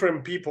two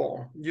different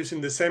people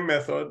using the same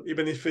method,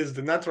 even if it's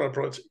the natural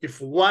approach,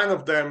 if one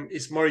of them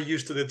is more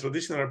used to the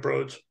traditional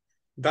approach,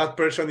 that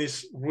person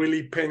is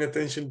really paying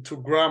attention to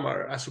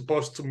grammar as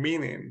opposed to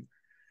meaning.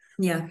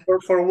 Yeah. Or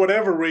for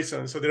whatever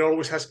reason. So they're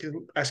always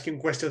asking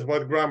questions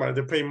about grammar.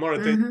 They're paying more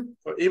attention.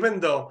 So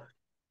even though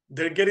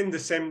they're getting the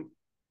same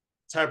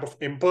type of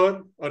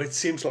input, or it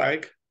seems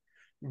like,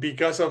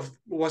 because of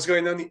what's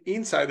going on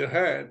inside their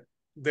head,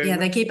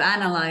 they keep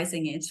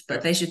analyzing it,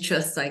 but they should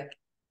just like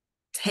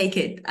take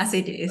it as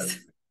it is.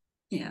 Exactly.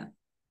 Yeah.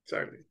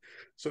 Exactly.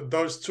 So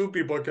those two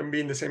people can be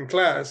in the same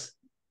class.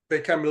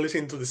 They can be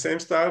listening to the same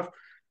stuff,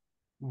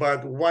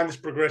 but one is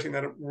progressing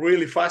at a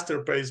really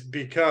faster pace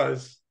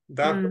because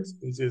that person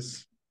is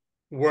just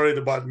worried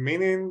about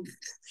meaning.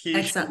 He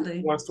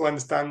wants to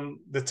understand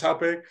the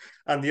topic,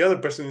 and the other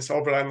person is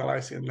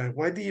overanalyzing. Like,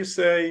 why do you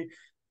say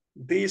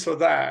this or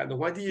that?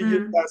 Why do you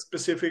use that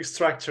specific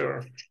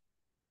structure?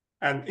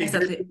 And it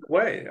gets in the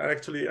way.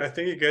 Actually, I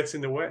think it gets in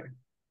the way.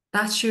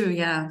 That's true.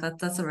 Yeah,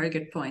 that's a very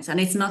good point. And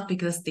it's not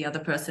because the other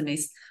person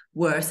is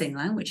worse in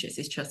languages.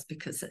 It's just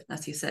because,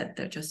 as you said,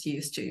 they're just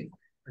used to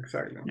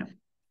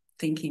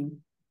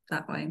thinking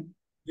that way.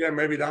 Yeah,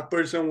 maybe that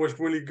person was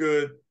really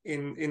good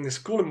in the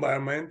school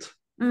environment,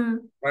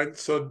 right?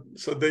 So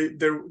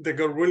they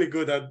got really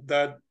good at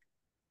that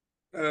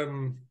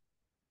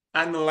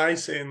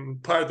analyzing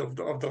part of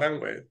the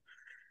language.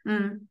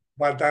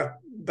 But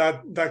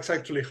that's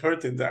actually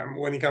hurting them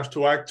when it comes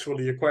to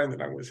actually acquiring the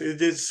language. It's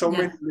just so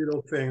many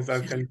little things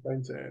that can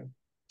change it.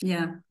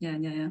 Yeah.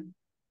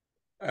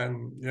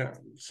 And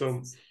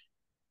so,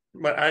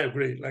 but I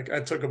agree. Like,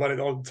 I talk about it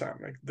all the time.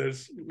 Like,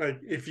 there's like,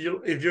 if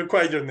you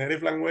acquire your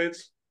native language,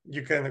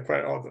 you can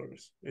acquire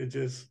others. It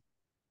just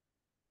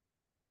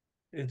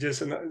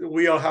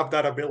we all have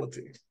that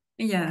ability.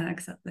 Yeah,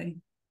 exactly.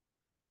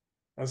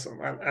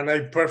 Awesome. And I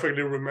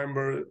perfectly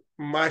remember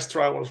my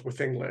struggles with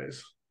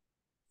English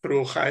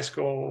through high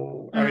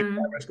school, high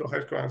school,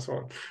 and so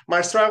on.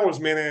 My struggles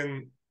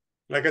meaning,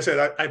 like I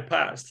said, I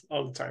passed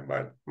all the time,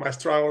 but my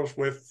struggles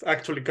with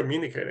actually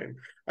communicating.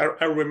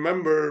 I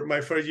remember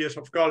my first years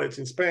of college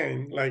in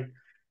Spain, like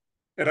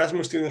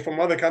Erasmus students from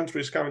other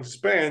countries coming to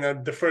Spain,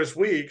 and the first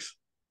weeks,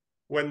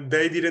 when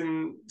they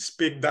didn't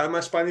speak that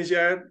much Spanish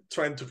yet,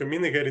 trying to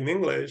communicate in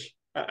English.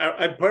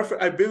 I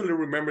vividly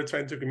remember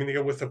trying to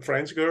communicate with a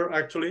French girl,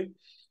 actually,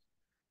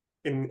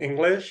 in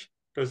English,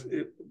 because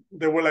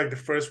they were like the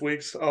first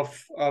weeks of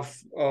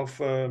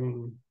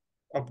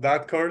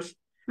that course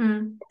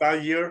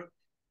that year,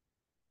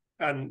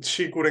 and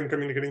she couldn't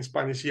communicate in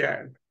Spanish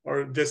yet,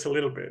 or just a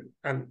little bit,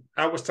 and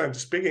I was trying to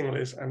speak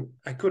English and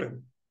I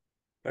couldn't.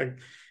 Like,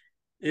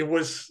 it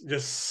was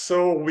just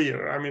so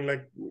weird. I mean,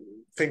 like,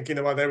 thinking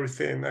about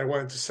everything I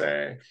wanted to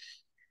say,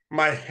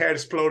 my head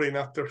exploding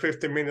after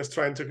 15 minutes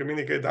trying to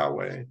communicate that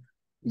way.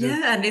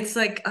 Yeah, and it's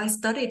like, I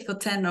studied for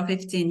 10 or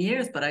 15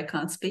 years, but I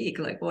can't speak.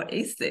 Like, what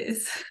is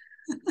this?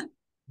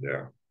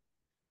 Yeah,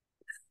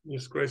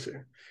 it's crazy.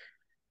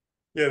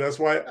 Yeah, that's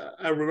why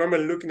I remember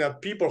looking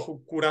at people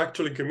who could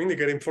actually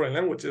communicate in foreign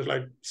languages,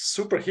 like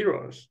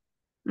superheroes.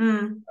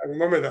 I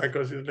remember that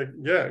because it's like,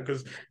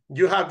 because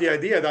you have the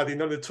idea that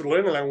in order to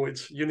learn a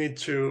language, you need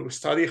to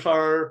study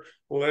hard,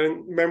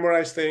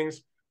 memorize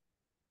things.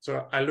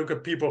 So I look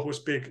at people who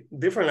speak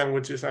different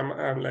languages. I'm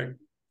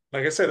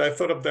like I said, I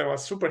thought of them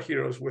as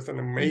superheroes with an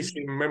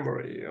amazing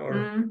memory,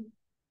 or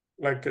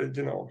like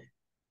an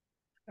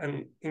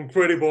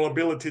incredible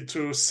ability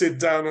to sit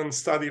down and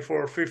study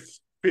for 6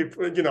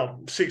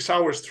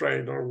 hours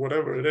straight or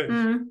whatever it is.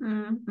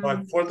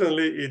 But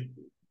fortunately,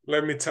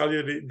 let me tell you,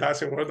 it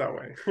doesn't work that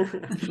way.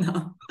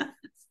 No.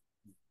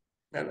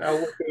 And I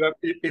would say that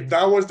if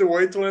that was the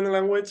way to learn a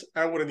language,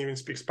 I wouldn't even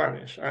speak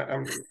Spanish.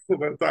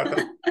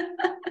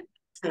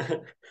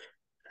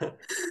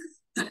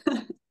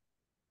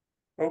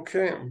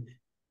 Okay.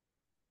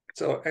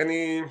 So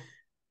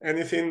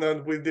anything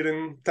that we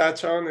didn't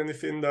touch on,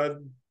 anything that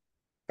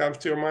comes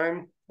to your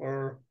mind,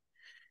 or?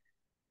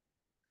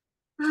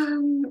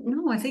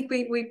 No, I think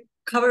we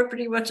covered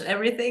pretty much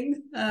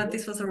everything.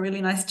 This was a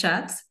really nice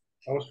chat.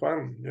 That was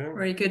fun. Yeah.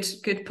 Very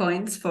good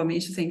points for me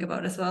to think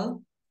about as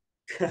well.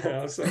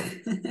 Awesome.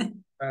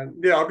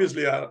 And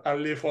obviously I'll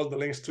leave all the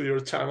links to your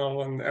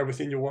channel and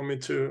everything you want me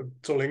to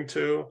link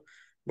to.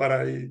 But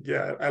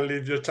I'll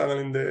leave your channel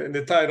in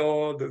the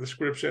title, the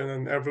description,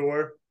 and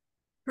everywhere.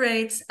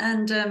 Great.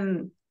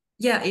 And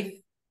if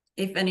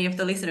any of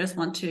the listeners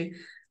want to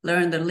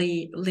learn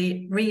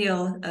the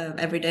real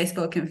everyday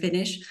spoken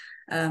Finnish,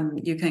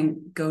 you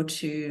can go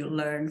to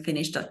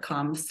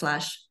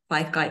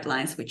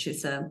learnfinnish.com/5guidelines, which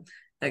is a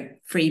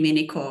free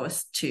mini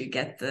course to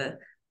get the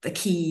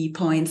key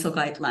points or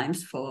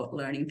guidelines for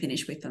learning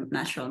Finnish with the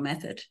natural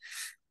method.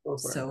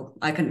 Okay. So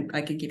I can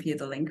give you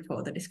the link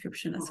for the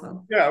description as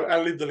well. Yeah,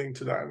 I'll leave the link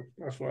to that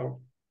as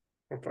well.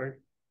 Okay.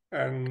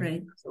 And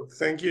great. So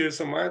thank you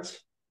so much.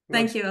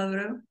 Thank you,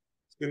 Alvaro.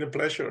 It's been a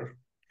pleasure.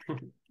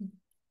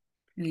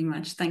 Very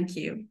much. Thank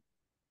you.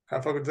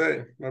 Have a good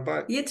day.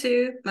 Bye-bye. You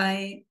too.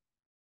 Bye.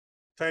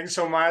 Thanks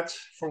so much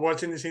for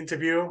watching this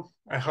interview.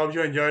 I hope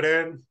you enjoyed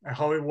it. I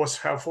hope it was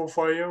helpful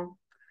for you.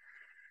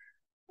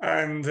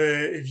 And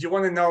if you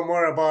want to know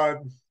more about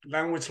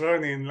language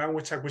learning,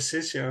 language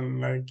acquisition,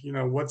 like, you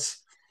know, what's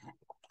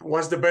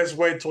the best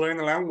way to learn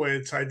a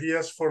language,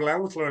 ideas for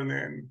language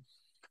learning,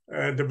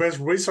 the best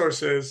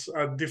resources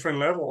at different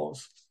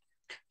levels,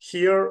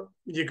 here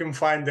you can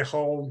find the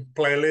whole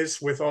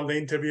playlist with all the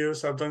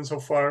interviews I've done so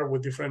far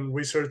with different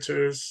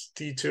researchers,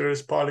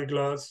 teachers,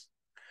 polyglots,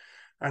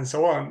 and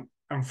so on.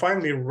 And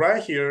finally,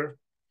 right here,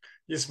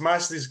 you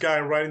smash this guy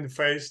right in the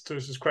face to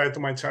subscribe to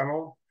my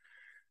channel.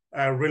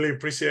 I really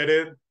appreciate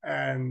it.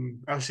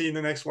 And I'll see you in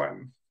the next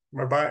one.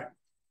 Bye-bye.